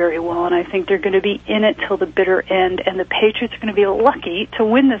very, very well, and I think they're going to be in it till the bitter end, and the Patriots are going to be lucky to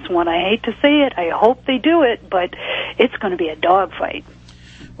win this one. I hate to say it. I hope they do it, but it's going to be a dogfight.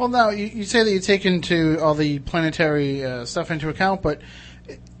 Well, now, you say that you take into all the planetary stuff into account, but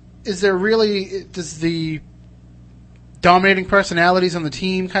does the dominating personalities on the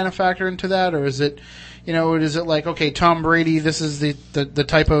team kind of factor into that, or is it, is it like, okay, Tom Brady, this is the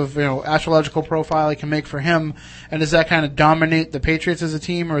type of, astrological profile I can make for him, and does that kind of dominate the Patriots as a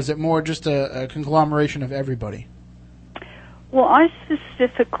team, or is it more just a conglomeration of everybody? Well, I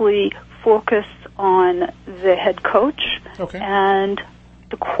specifically focus on the head coach and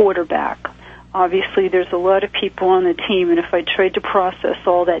the quarterback. Obviously, there's a lot of people on the team, and if I tried to process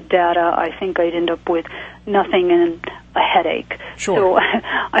all that data, I think I'd end up with nothing and a headache. Sure. So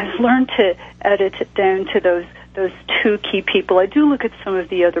I've learned to edit it down to those two key people. I do look at some of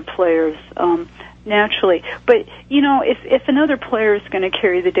the other players naturally, but if another player is going to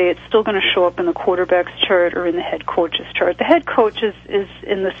carry the day, it's still going to show up in the quarterback's chart or in the head coach's chart. The head coach is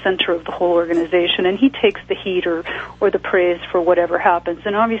in the center of the whole organization, and he takes the heat or the praise for whatever happens.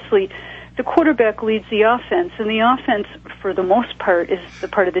 And obviously, the quarterback leads the offense, and the offense, for the most part, is the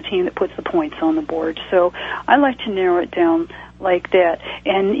part of the team that puts the points on the board. So I like to narrow it down like that.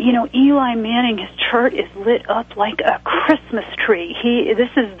 And, you know, Eli Manning, his chart is lit up like a Christmas tree.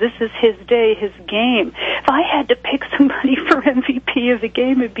 This is his day, his game. If I had to pick somebody for MVP of the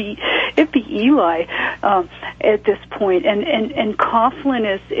game, it'd be Eli at this point. And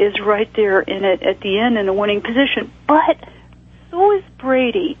Coughlin is right there in it at the end in a winning position. But so is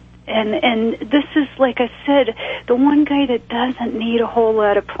Brady. And this is, like I said, the one guy that doesn't need a whole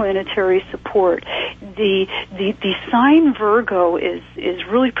lot of planetary support. The sign Virgo is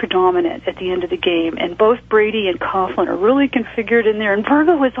really predominant at the end of the game, and both Brady and Coughlin are really configured in there. And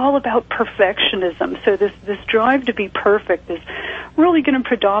Virgo is all about perfectionism, so this drive to be perfect is really going to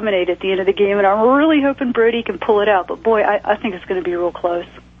predominate at the end of the game. And I'm really hoping Brady can pull it out. But boy, I think it's going to be real close.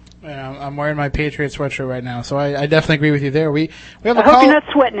 Yeah, I'm wearing my Patriot sweatshirt right now, so I definitely agree with you there. We have a I hope you're not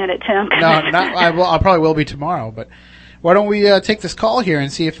sweating in it, Tim. No, I probably will be tomorrow. But why don't we take this call here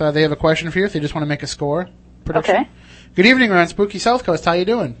and see if they have a question for you? If they just want to make a score prediction. Okay. Good evening, we're on Spooky South Coast. How you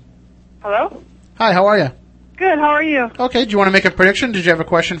doing? Hello? Hi, how are you? Good, how are you? Okay, do you want to make a prediction? Did you have a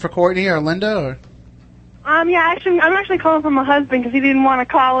question for Courtney or Linda? Or? Yeah, actually, I'm actually calling from my husband because he didn't want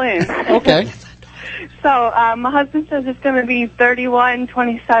to call in. Okay. So, my husband says it's going to be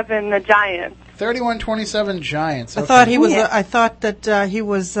 31-27, the Giants. 31-27 Giants. Okay. I thought he was. I thought that he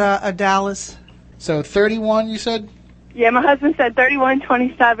was a Dallas. So 31, you said? Yeah, my husband said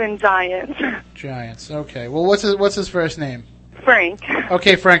 31-27 Giants. Giants. Okay. Well, what's his first name? Frank.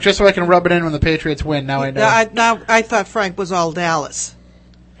 Okay, Frank. Just so I can rub it in when the Patriots win. Now I know. Now I thought Frank was all Dallas.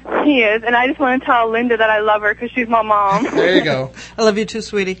 He is, and I just want to tell Linda that I love her because she's my mom. There you go. I love you too,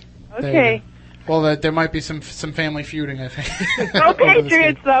 sweetie. Okay. Well, there might be some family feuding, I think. Go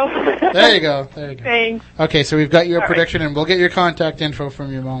Patriots, though. There you go. Thanks. Okay, so we've got your All prediction, and we'll get your contact info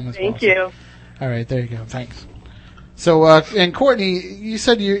from your mom as well. Thank you. All right, there you go. Thanks. So, and Courtney, you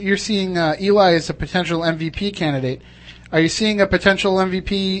said you're seeing Eli as a potential MVP candidate. Are you seeing a potential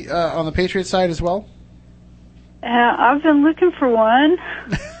MVP on the Patriots side as well? I've been looking for one.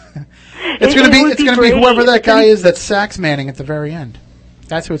 It's going to be whoever that guy is that sacks Manning at the very end.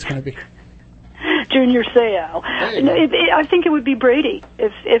 That's who it's going to be. Junior Seau. I think it would be Brady.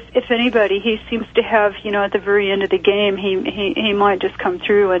 If anybody, he seems to have, at the very end of the game, he might just come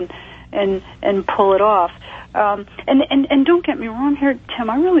through and pull it off. And don't get me wrong here, Tim.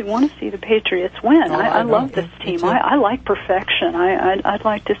 I really want to see the Patriots win. I love this team. I like perfection. I'd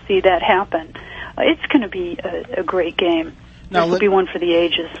like to see that happen. It's going to be a great game. This will be one for the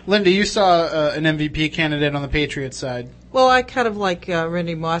ages. Linda, you saw an MVP candidate on the Patriots side. Well, I kind of like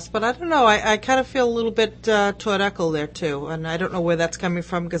Randy Moss, but I don't know. I kind of feel a little bit toward Eckel there, too. And I don't know where that's coming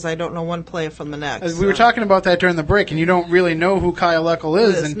from because I don't know one player from the next. We were talking about that during the break, and you don't really know who Kyle Eckel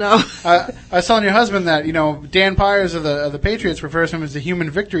is. And no. I was telling your husband that, Dan Pyers of the Patriots refers to him as the human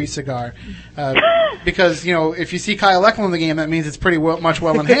victory cigar. Because, if you see Kyle Eckel in the game, that means it's pretty much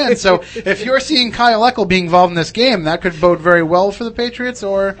well in hand. So if you're seeing Kyle Eckel being involved in this game, that could bode very well for the Patriots,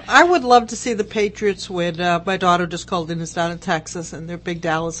 or? I would love to see the Patriots win. My daughter just called in. Is down in Texas, and they're big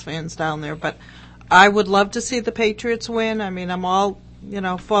Dallas fans down there. But I would love to see the Patriots win. I mean, I'm all,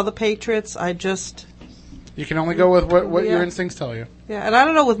 for the Patriots. You can only go with what your instincts tell you. Yeah, and I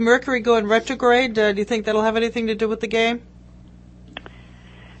don't know, with Mercury going retrograde, do you think that'll have anything to do with the game?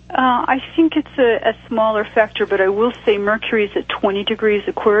 I think it's a smaller factor, but I will say Mercury's at 20 degrees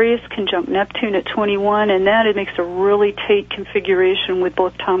Aquarius, conjunct Neptune at 21, and that it makes a really tight configuration with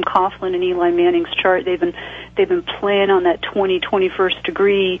both Tom Coughlin and Eli Manning's chart. They've been playing on that 21st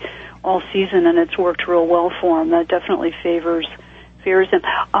degree all season, and it's worked real well for them. That definitely favors him.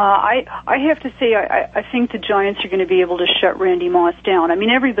 I have to say, I think the Giants are going to be able to shut Randy Moss down. I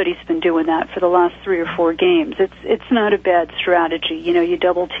mean, everybody's been doing that for the last 3 or 4 games. It's not a bad strategy. You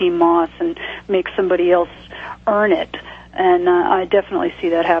double team Moss and make somebody else earn it. And I definitely see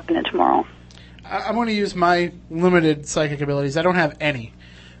that happening tomorrow. I'm going to use my limited psychic abilities. I don't have any.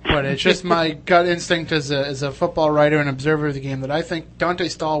 But it's just my gut instinct as a football writer and observer of the game that I think Dante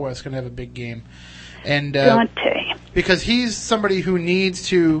Stallworth's going to have a big game. And Dante. Because he's somebody who needs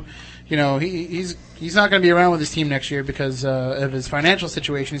to, he's not going to be around with his team next year because of his financial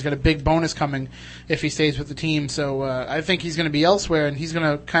situation. He's got a big bonus coming if he stays with the team. So I think he's going to be elsewhere, and he's going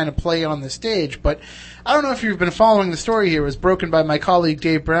to kind of play on the stage. But I don't know if you've been following the story here. It was broken by my colleague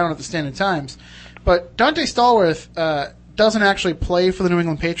Dave Brown at the Standard Times. But Dante Stallworth doesn't actually play for the New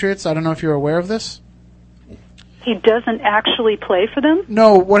England Patriots. I don't know if you're aware of this. He doesn't actually play for them?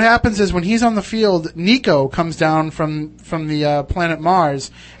 No, what happens is when he's on the field, Nico comes down from the planet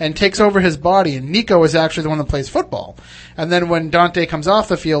Mars and takes over his body, and Nico is actually the one that plays football. And then when Dante comes off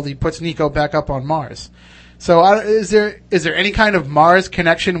the field, he puts Nico back up on Mars. So is there any kind of Mars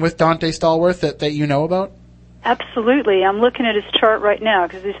connection with Dante Stallworth that you know about? Absolutely. I'm looking at his chart right now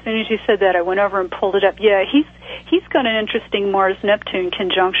because as soon as you said that, I went over and pulled it up. Yeah, he's got an interesting Mars-Neptune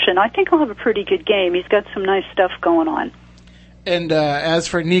conjunction. I think he'll have a pretty good game. He's got some nice stuff going on. And as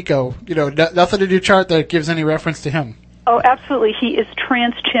for Nico, nothing to do chart that gives any reference to him. Oh, absolutely. He is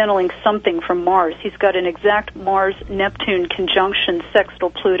trans-channeling something from Mars. He's got an exact Mars-Neptune conjunction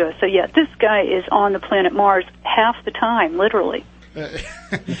sextile Pluto. So, yeah, this guy is on the planet Mars half the time, literally.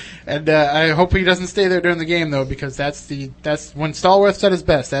 And I hope he doesn't stay there during the game, though, because that's when Stallworth's at his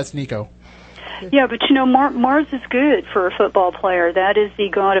best. That's Nico. Yeah, but Mars is good for a football player. That is the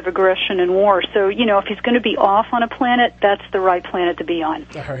god of aggression and war. So, if he's going to be off on a planet, that's the right planet to be on.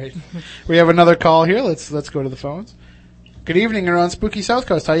 All right. We have another call here. Let's go to the phones. Good evening. You're on Spooky South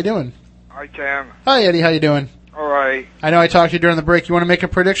Coast. How you doing? Hi, Tim. Hi, Eddie. How you doing? All right. I know I talked to you during the break. You want to make a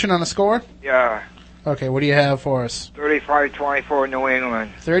prediction on a score? Yeah. Okay, what do you have for us? 35-24 New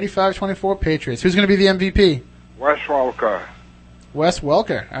England. 35-24 Patriots. Who's going to be the MVP? Wes Welker. Wes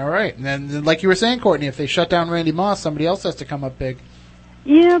Welker. All right. And then, like you were saying, Courtney, if they shut down Randy Moss, somebody else has to come up big.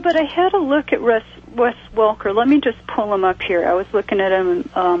 Yeah, but I had a look at Wes Welker. Let me just pull him up here. I was looking at him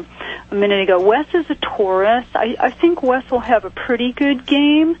a minute ago. Wes is a Taurus. I think Wes will have a pretty good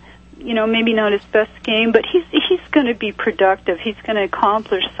game. Maybe not his best game, but he's going to be productive. He's going to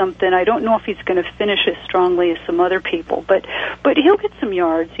accomplish something. I don't know if he's going to finish as strongly as some other people, but he'll get some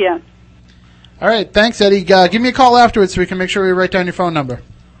yards, yeah. All right, thanks, Eddie. Give me a call afterwards so we can make sure we write down your phone number.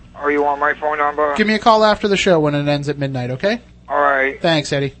 Oh, you want my phone number? Give me a call after the show when it ends at midnight, okay? All right.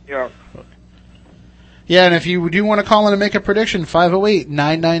 Thanks, Eddie. Yeah. Yeah, and if you do want to call in and make a prediction,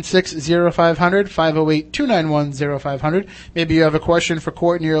 508-996-0500, 508-291-0500. Maybe you have a question for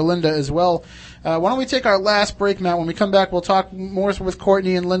Courtney or Linda as well. Why don't we take our last break, Matt? When we come back, we'll talk more with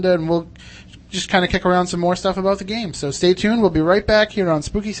Courtney and Linda, and we'll just kind of kick around some more stuff about the game. So stay tuned. We'll be right back here on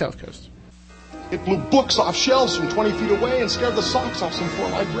Spooky South Coast. It blew books off shelves from 20 feet away and scared the socks off some poor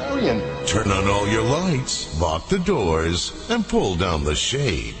librarian. Turn on all your lights, lock the doors, and pull down the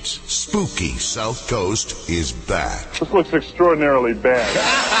shades. Spooky South Coast is back. This looks extraordinarily bad.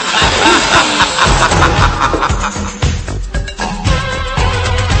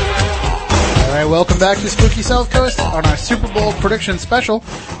 All right, welcome back to Spooky South Coast on our Super Bowl prediction special.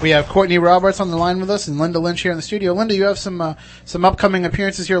 We have Courtney Roberts on the line with us and Linda Lynch here in the studio. Linda, you have some upcoming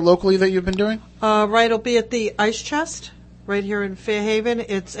appearances here locally that you've been doing? Right, it'll be at the Ice Chest right here in Fairhaven.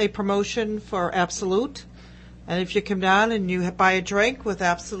 It's a promotion for Absolute. And if you come down and you buy a drink with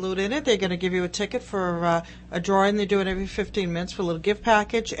Absolute in it, they're going to give you a ticket for a drawing. They do it every 15 minutes for a little gift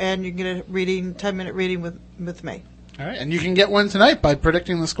package, and you can get a 10-minute reading with me. All right, and you can get one tonight by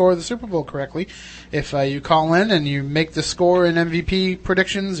predicting the score of the Super Bowl correctly. If you call in and you make the score and MVP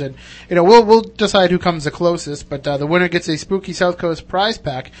predictions, and we'll decide who comes the closest. But the winner gets a Spooky South Coast prize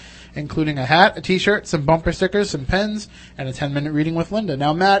pack, including a hat, a T-shirt, some bumper stickers, some pens, and a 10-minute reading with Linda.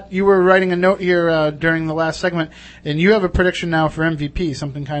 Now, Matt, you were writing a note here during the last segment, and you have a prediction now for MVP.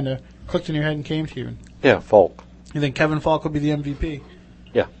 Something kind of clicked in your head and came to you. Yeah, Falk. You think Kevin Falk will be the MVP?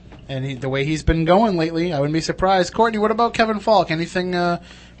 Yeah. And the way he's been going lately, I wouldn't be surprised. Courtney, what about Kevin Falk? Anything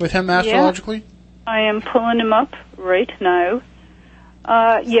with him astrologically? Yeah, I am pulling him up right now.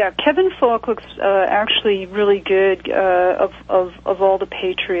 Kevin Falk looks actually really good of all the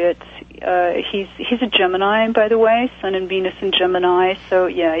Patriots. He's a Gemini, by the way, Sun and Venus in Gemini. So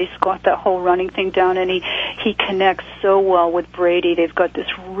yeah, he's got that whole running thing down, and he connects so well with Brady. They've got this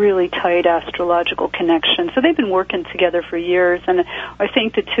really tight astrological connection. So they've been working together for years, and I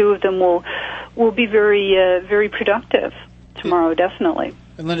think the two of them will be very productive tomorrow, definitely.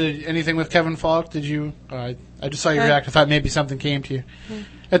 And Linda, anything with Kevin Falk? Did you? I just saw you react. I thought maybe something came to you.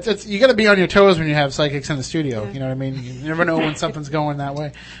 It's you got to be on your toes when you have psychics in the studio. You know what I mean? You never know when something's going that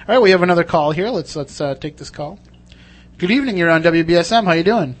way. All right, we have another call here. Let's take this call. Good evening. You're on WBSM. How you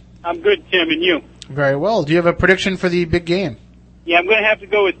doing? I'm good, Tim, and you? Very well. Do you have a prediction for the big game? Yeah, I'm going to have to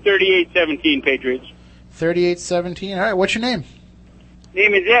go with 38-17 Patriots. 38-17. All right. What's your name?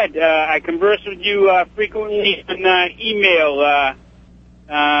 Name is Ed. I converse with you frequently on email.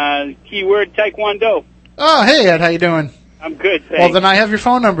 Keyword Taekwondo. Oh, hey Ed, how you doing? I'm good, thanks. Well, then I have your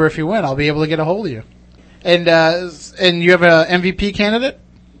phone number. If you win, I'll be able to get a hold of you. And you have an MVP candidate?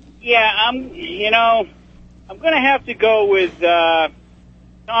 Yeah, I'm going to have to go with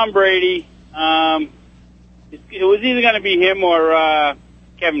Tom Brady. It was either going to be him or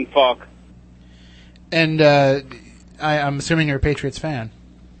Kevin Falk. And I'm assuming you're a Patriots fan.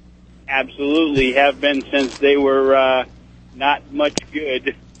 Absolutely, have been since they were not much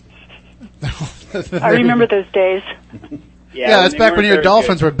good. I remember those days. Yeah, that's back when your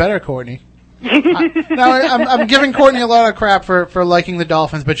Dolphins were better, Courtney. Now, I'm giving Courtney a lot of crap for liking the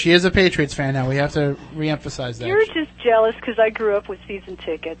Dolphins, but she is a Patriots fan now. We have to reemphasize that. You're just jealous because I grew up with season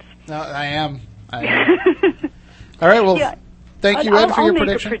tickets. No, I am. All right, well, thank you, Ed, for your prediction. I'll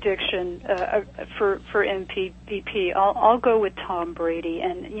make a prediction for MVP. I'll go with Tom Brady,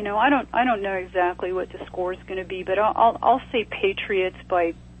 and I don't know exactly what the score is going to be, but I'll say Patriots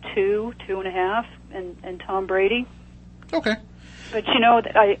by 2.5, and Tom Brady. Okay. But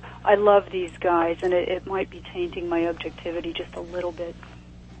I love these guys, and it might be tainting my objectivity just a little bit.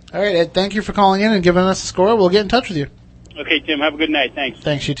 All right, Ed, thank you for calling in and giving us a score. We'll get in touch with you. Okay, Tim, have a good night. Thanks.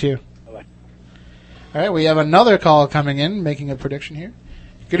 Thanks, you too. Bye-bye. All right, we have another call coming in, making a prediction here.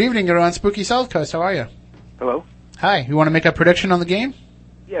 Good evening, you're on Spooky South Coast. How are you? Hello. Hi, you want to make a prediction on the game?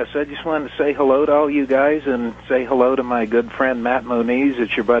 Yes, I just wanted to say hello to all you guys and say hello to my good friend Matt Moniz.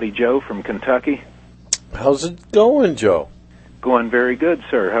 It's your buddy Joe from Kentucky. How's it going, Joe? Going very good,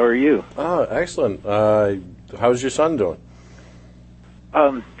 sir. How are you? Oh, excellent. How's your son doing?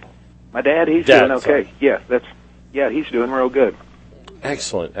 My dad, he's doing okay. Sorry. Yeah, he's doing real good.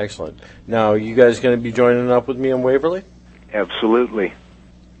 Excellent, excellent. Now, you guys going to be joining up with me in Waverly? Absolutely.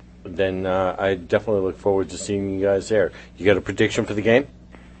 Then I definitely look forward to seeing you guys there. You got a prediction for the game?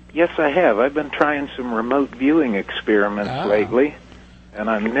 Yes, I have. I've been trying some remote viewing experiments lately, and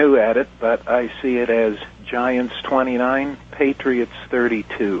I'm new at it, but I see it as Giants 29, Patriots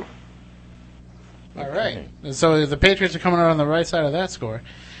 32. All right. So the Patriots are coming out on the right side of that score.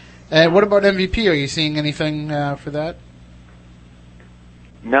 What about MVP? Are you seeing anything for that?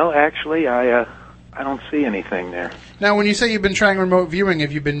 No, actually, I don't see anything there. Now, when you say you've been trying remote viewing,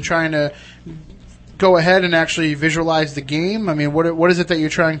 have you been trying to go ahead and actually visualize the game? I mean, what is it that you're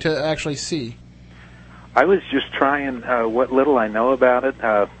trying to actually see? I was just trying what little I know about it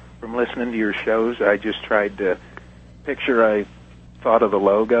from listening to your shows. I just tried to picture. I thought of the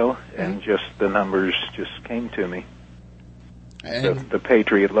logo, and just the numbers just came to me. And the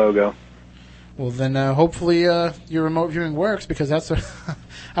Patriot logo. Well, then hopefully your remote viewing works, because that's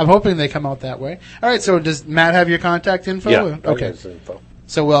I'm hoping they come out that way. All right, so does Matt have your contact info? Yeah. Okay. Info.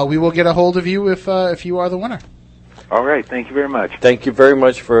 So we will get a hold of you if you are the winner. All right. Thank you very much. Thank you very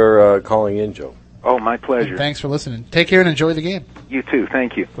much for calling in, Joe. Oh, my pleasure. And thanks for listening. Take care and enjoy the game. You too.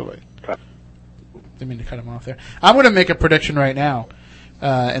 Thank you. Bye-bye. Didn't mean to cut him off there. I'm going to make a prediction right now,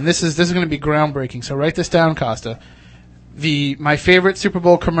 and this is going to be groundbreaking. So write this down, Costa. My favorite Super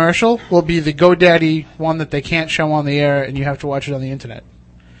Bowl commercial will be the GoDaddy one that they can't show on the air, and you have to watch it on the internet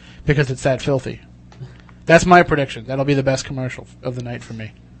because it's that filthy. That's my prediction. That'll be the best commercial of the night for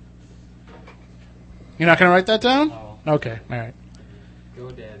me. You're not going to write that down? No. Okay. All right.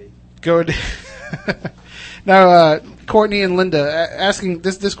 GoDaddy. Now, Courtney and Linda, asking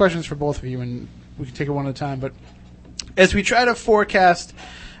this question is for both of you, and we can take it one at a time. But as we try to forecast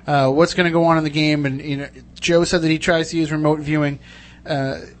what's going to go on in the game, and Joe said that he tries to use remote viewing.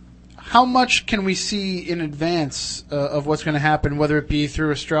 How much can we see in advance of what's going to happen, whether it be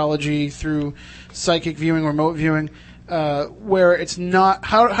through astrology, through psychic viewing, remote viewing, where it's not?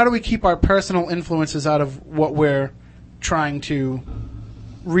 How do we keep our personal influences out of what we're trying to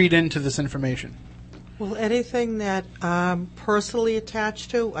read into this information? Well, anything that I'm personally attached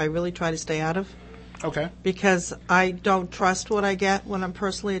to, I really try to stay out of. Okay. Because I don't trust what I get when I'm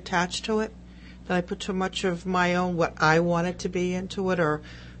personally attached to it. That I put too much of my own, what I want it to be, into it, or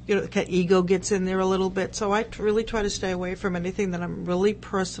ego gets in there a little bit. So I really try to stay away from anything that I'm really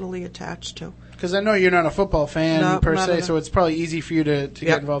personally attached to. Because I know you're not a football fan per se, so it's probably easy for you to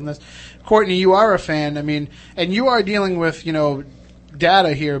get involved in this. Courtney, you are a fan. I mean, and you are dealing with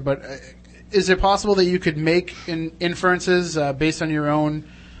data here, but is it possible that you could make inferences based on your own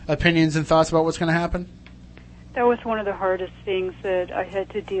opinions and thoughts about what's going to happen? That was one of the hardest things that I had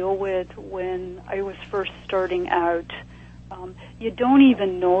to deal with when I was first starting out. You don't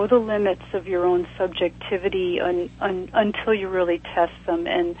even know the limits of your own subjectivity until you really test them,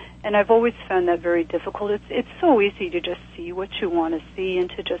 and I've always found that very difficult. It's so easy to just see what you want to see and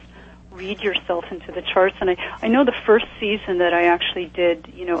to just read yourself into the charts. And I know the first season that I actually did,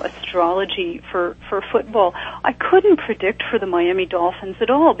 astrology for football, I couldn't predict for the Miami Dolphins at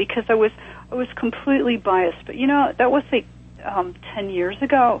all because I was completely biased. But that was like 10 years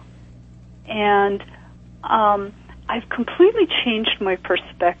ago, and I've completely changed my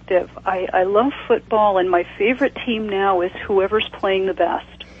perspective. I love football, and my favorite team now is whoever's playing the best.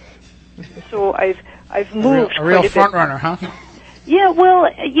 So I've moved a real quite a front bit. runner, huh? Yeah, well,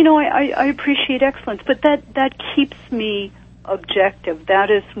 I appreciate excellence, but that keeps me objective. That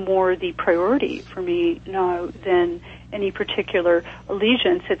is more the priority for me now than any particular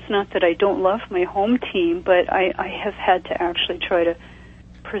allegiance. It's not that I don't love my home team, but I have had to actually try to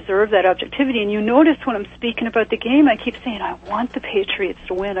preserve that objectivity. And you notice when I'm speaking about the game, I keep saying I want the Patriots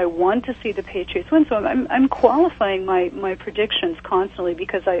to win. I want to see the Patriots win. So I'm qualifying my predictions constantly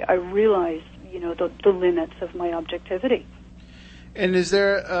because I realize the limits of my objectivity. And is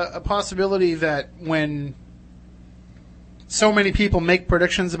there a possibility that when so many people make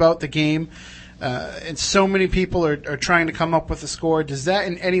predictions about the game, and so many people are trying to come up with a score, does that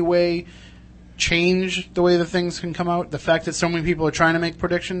in any way change the way the things can come out? The fact that so many people are trying to make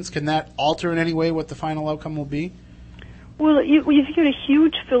predictions, can that alter in any way what the final outcome will be? Well, you've got a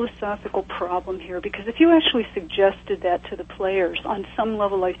huge philosophical problem here, because if you actually suggested that to the players, on some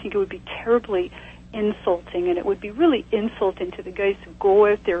level I think it would be terribly insulting, and it would be really insulting to the guys who go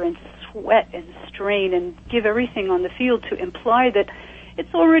out there and sweat and strain and give everything on the field to imply that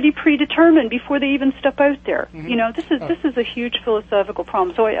it's already predetermined before they even step out there. Mm-hmm. This is a huge philosophical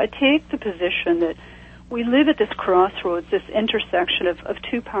problem. So I take the position that we live at this crossroads, this intersection of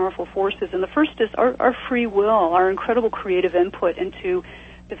two powerful forces, and the first is our free will, our incredible creative input into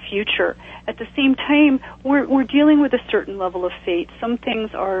the future. At the same time, we're dealing with a certain level of fate. Some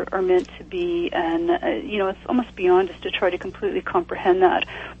things are meant to be, and it's almost beyond us to try to completely comprehend that.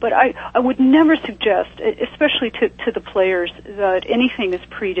 But I would never suggest, especially to the players, that anything is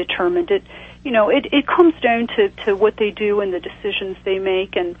predetermined. It comes down to what they do and the decisions they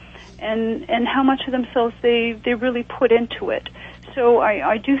make, and how much of themselves they really put into it. So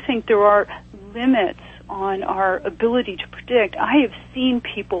I do think there are limits on our ability to predict. I have seen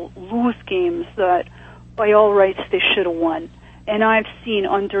people lose games that, by all rights, they should have won. And I've seen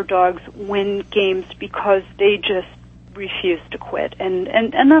underdogs win games because they just refuse to quit. And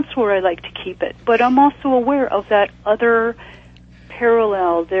that's where I like to keep it. But I'm also aware of that other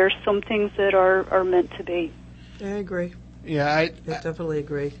parallel. There's some things that are meant to be. I agree. Yeah, I definitely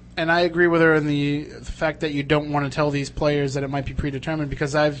agree. And I agree with her in the fact that you don't want to tell these players that it might be predetermined,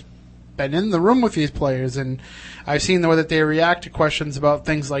 because I've been in the room with these players and I've seen the way that they react to questions about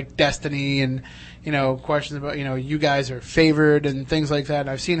things like destiny and questions about you guys are favored and things like that. And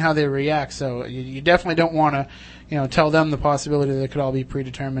I've seen how they react, so you definitely don't want to tell them the possibility that it could all be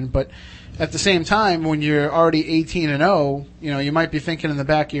predetermined. But at the same time, when you're already 18-0, you might be thinking in the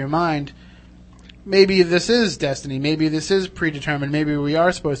back of your mind, maybe this is destiny, maybe this is predetermined, maybe we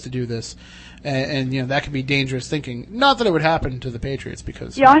are supposed to do this. And that could be dangerous thinking. Not that it would happen to the Patriots,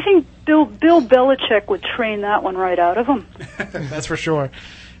 because I think Bill Belichick would train that one right out of him. That's for sure.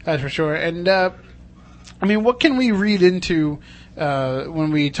 That's for sure. And what can we read into when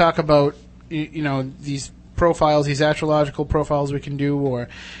we talk about these profiles, these astrological profiles we can do, or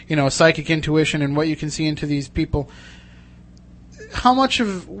psychic intuition and what you can see into these people? How much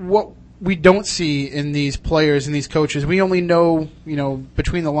of what we don't see in these players and these coaches, we only know,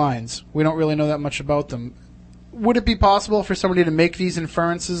 between the lines. We don't really know that much about them. Would it be possible for somebody to make these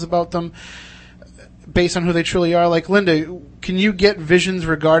inferences about them based on who they truly are? Like, Linda, can you get visions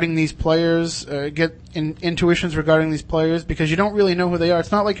regarding these players, get intuitions regarding these players? Because you don't really know who they are.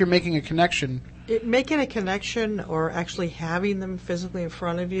 It's not like you're making a connection. Making a connection or actually having them physically in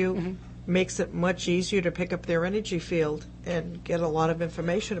front of you makes it much easier to pick up their energy field and get a lot of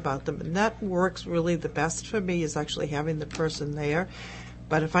information about them. And that works really the best for me, is actually having the person there.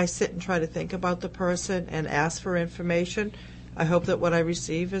 But if I sit and try to think about the person and ask for information, I hope that what I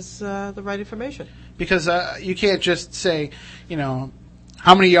receive is the right information. Because you can't just say,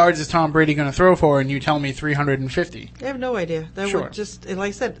 how many yards is Tom Brady going to throw for, and you tell me 350. I have no idea. That would just, like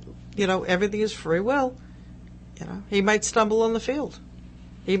I said, everything is free will. He might stumble on the field.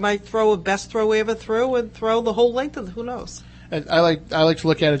 He might throw a best throw he ever threw and throw the whole length of it. Who knows? I like to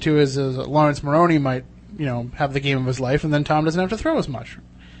look at it too as Lawrence Maroney might have the game of his life, and then Tom doesn't have to throw as much.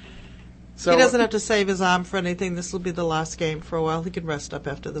 So he doesn't have to save his arm for anything. This will be the last game for a while. He can rest up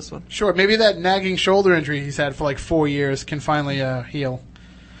after this one. Sure, maybe that nagging shoulder injury he's had for like 4 years can finally heal.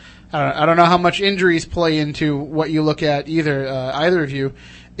 I don't know how much injuries play into what you look at either of you.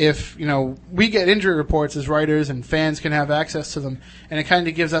 If, we get injury reports as writers and fans can have access to them, and it kind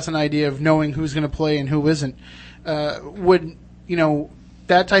of gives us an idea of knowing who's going to play and who isn't. Would,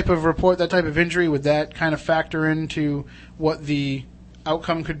 that type of report, that type of injury, would that kind of factor into what the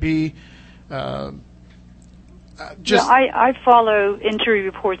outcome could be? I follow injury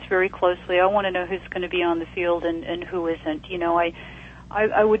reports very closely. I want to know who's going to be on the field and who isn't.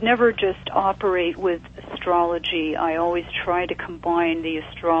 I would never just operate with astrology. I always try to combine the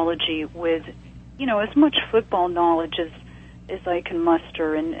astrology with, as much football knowledge as I can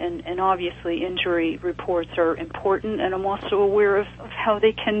muster, and obviously injury reports are important, and I'm also aware of how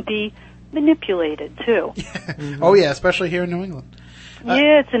they can be manipulated too. Oh yeah, especially here in New England.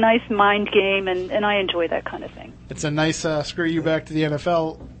 Yeah, it's a nice mind game, and I enjoy that kind of thing. It's a nice screw you back to the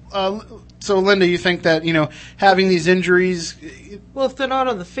NFL. So, Linda, you think that, having these injuries... Well, if they're not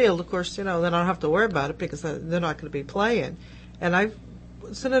on the field, of course, then I don't have to worry about it because they're not going to be playing. And I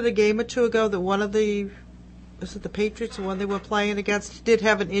wasn't it a game or two ago that one of the... Was it the Patriots, the one they were playing against, did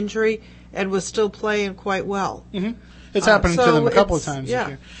have an injury and was still playing quite well? Mm-hmm. It's happened to them a couple of times this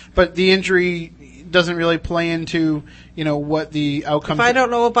year. But the injury doesn't really play into, what the outcome... If I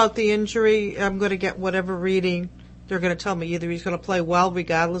don't know about the injury, I'm going to get whatever reading they're going to tell me. Either he's going to play well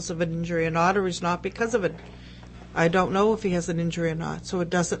regardless of an injury or not, or he's not because of it. I don't know if he has an injury or not, so it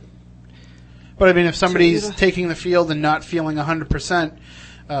doesn't... But, I mean, if somebody's taking the field and not feeling 100%,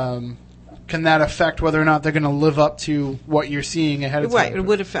 can that affect whether or not they're going to live up to what you're seeing ahead of time? Right, it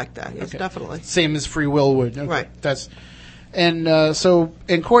would affect that, yes, definitely. Same as free will would. Okay. Right.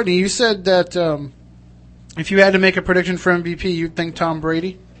 And Courtney, you said that if you had to make a prediction for MVP, you'd think Tom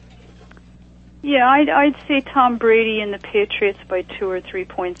Brady? Yeah, I'd say Tom Brady and the Patriots by 2 or 3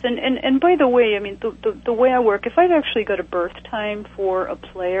 points. And by the way, I mean, the way I work, if I've actually got a birth time for a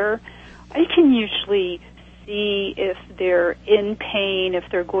player, I can usually see if they're in pain, if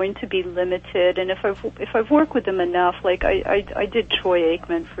they're going to be limited, and if I've worked with them enough. Like I did Troy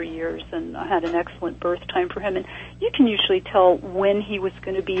Aikman for years, and I had an excellent birth time for him, and you can usually tell when he was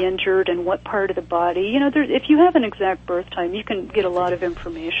going to be injured and what part of the body. If you have an exact birth time, you can get a lot of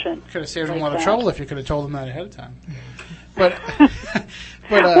information. Could have saved him a lot of trouble if you could have told him that ahead of time. But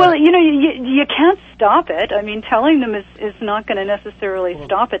well, you can't stop it. I mean, telling them is not going to necessarily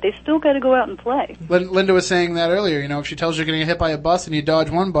stop it. They still got to go out and play. Linda was saying that earlier. If she tells you you're going to get hit by a bus and you dodge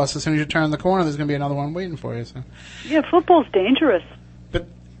one bus, as soon as you turn the corner, there's going to be another one waiting for you. So. Yeah, football's dangerous. But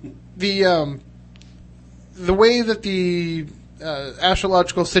the way that the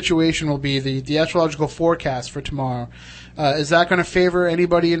astrological situation will be, the astrological forecast for tomorrow, is that going to favor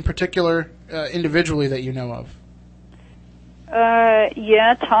anybody in particular, individually, that you know of?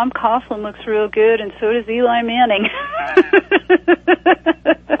 Yeah, Tom Coughlin looks real good, and so does Eli Manning.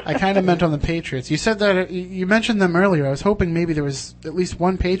 I kind of meant on the Patriots. You said that you mentioned them earlier. I was hoping maybe there was at least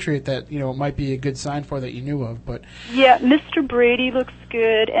one Patriot that might be a good sign for that you knew of. But yeah, Mr. Brady looks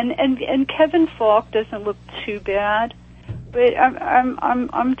good, and Kevin Falk doesn't look too bad. But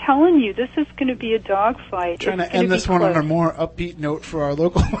I'm telling you, this is going to be a dogfight. Trying to end this one on a more upbeat note for our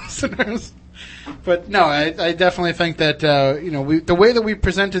local listeners. But no, I definitely think that the way that we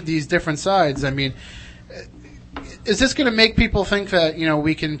presented these different sides. I mean, is this going to make people think that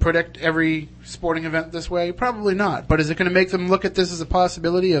we can predict every sporting event this way? Probably not. But is it going to make them look at this as a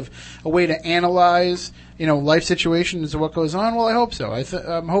possibility of a way to analyze life situations and what goes on? Well, I hope so.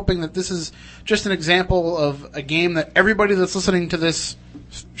 I'm hoping that this is just an example of a game that everybody that's listening to this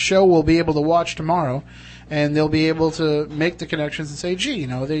show will be able to watch tomorrow. And they'll be able to make the connections and say, gee,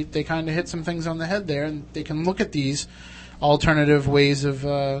 they kind of hit some things on the head there, and they can look at these alternative ways of,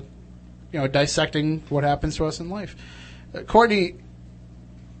 dissecting what happens to us in life. Courtney,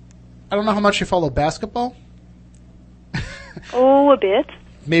 I don't know how much you follow basketball. Oh, a bit.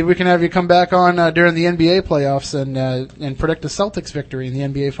 Maybe we can have you come back on during the NBA playoffs and predict a Celtics victory in the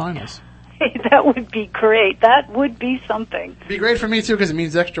NBA Finals. Hey, that would be great. That would be something. It'd be great for me, too, because it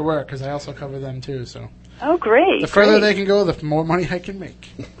means extra work, because I also cover them, too, so... Oh, great. The further they can go, the more money I can make.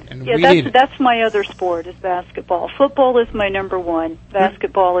 And yeah, that's my other sport, is basketball. Football is my number one.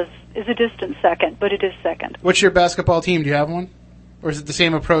 Basketball is a distant second, but it is second. What's your basketball team? Do you have one? Or is it the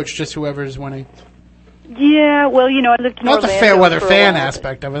same approach, just whoever is winning? Yeah, well, I lived in Orlando. Not the fair weather fan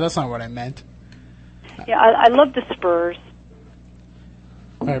aspect of it. That's not what I meant. Yeah, I love the Spurs.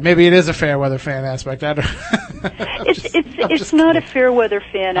 All right, maybe it is a fair weather fan aspect. I don't It's not a fair weather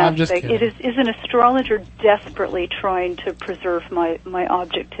fan aspect. It is an astrologer desperately trying to preserve my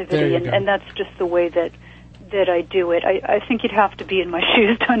objectivity, and that's just the way that I do it. I think you'd have to be in my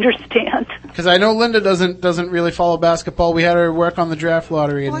shoes to understand. Because I know Linda doesn't really follow basketball. We had her work on the draft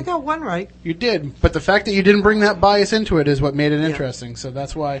lottery. Well, I got one right. You did, but the fact that you didn't bring that bias into it is what made it interesting. So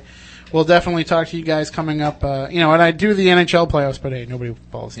that's why we'll definitely talk to you guys coming up. And I do the NHL playoffs, but hey, nobody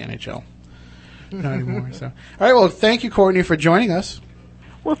follows the NHL. Not anymore. So, all right. Well, thank you, Courtney, for joining us.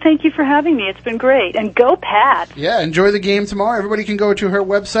 Well, thank you for having me. It's been great. And go, Pat. Yeah, enjoy the game tomorrow. Everybody can go to her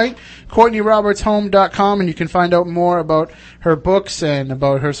website, CourtneyRobertsHome.com, and you can find out more about her books and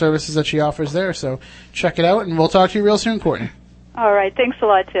about her services that she offers there. So check it out, and we'll talk to you real soon, Courtney. All right. Thanks a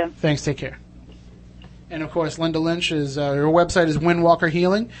lot, Tim. Thanks. Take care. And, of course, Linda Lynch is her website is Windwalker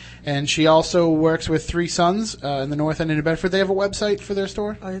Healing, and she also works with Three Sons in the North End in New Bedford. They have a website for their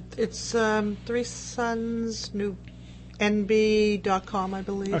store? It's Three Sons, NB.com, I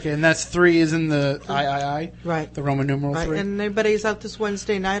believe. Okay, and that's 3 is in the III? Right. The Roman numeral right. 3? And everybody's out this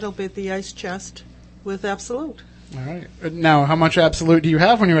Wednesday night. I'll be at the Ice Chest with Absolute. All right. Now, how much Absolute do you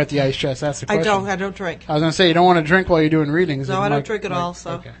have when you're at the Ice Chest? That's the question. I don't drink. I was going to say, you don't want to drink while you're doing readings. No, I don't drink at all,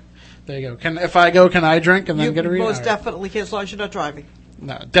 so. Okay. There you go. If I go, can I drink and then get a reading? Most definitely can, as long as you're not driving.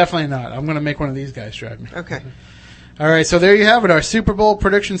 No, definitely not. I'm going to make one of these guys drive me. Okay. All right, so there you have it, our Super Bowl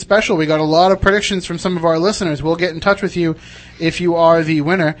prediction special. We got a lot of predictions from some of our listeners. We'll get in touch with you if you are the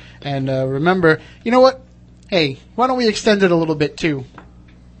winner. And remember, you know what? Hey, why don't we extend it a little bit, too?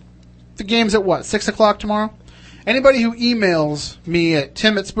 The game's at what, 6 o'clock tomorrow? Anybody who emails me at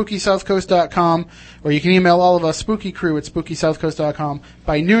tim@spookysouthcoast.com, or you can email all of us, spookykcrew@spookysouthcoast.com,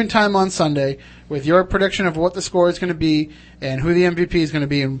 by noontime on Sunday with your prediction of what the score is going to be and who the MVP is going to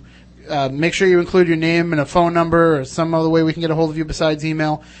be. And make sure you include your name and a phone number or some other way we can get a hold of you besides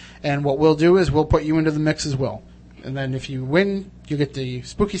email. And what we'll do is we'll put you into the mix as well. And then if you win, you get the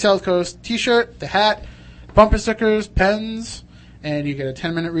Spooky South Coast t-shirt, the hat, bumper stickers, pens, and you get a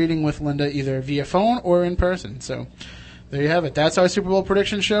 10-minute reading with Linda either via phone or in person. So there you have it. That's our Super Bowl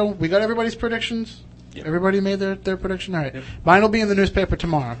prediction show. We got everybody's predictions? Yep. Everybody made their prediction? All right. Yep. Mine will be in the newspaper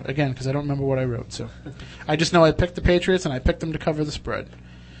tomorrow, again, because I don't remember what I wrote. So I just know I picked the Patriots, and I picked them to cover the spread.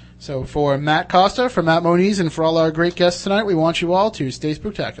 So for Matt Costa, for Matt Moniz, and for all our great guests tonight, we want you all to stay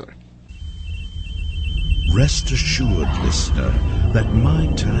spooktacular. Rest assured, listener, that my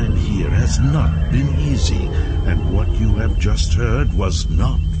time here has not been easy, and what you have just heard was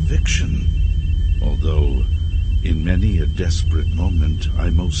not fiction. Although, in many a desperate moment,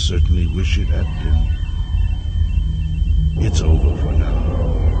 I most certainly wish it had been. It's over for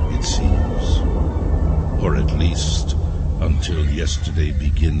now, it seems. Or at least, until yesterday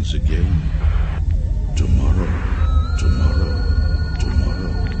begins again. Tomorrow.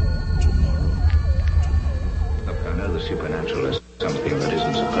 Look, I know the supernatural is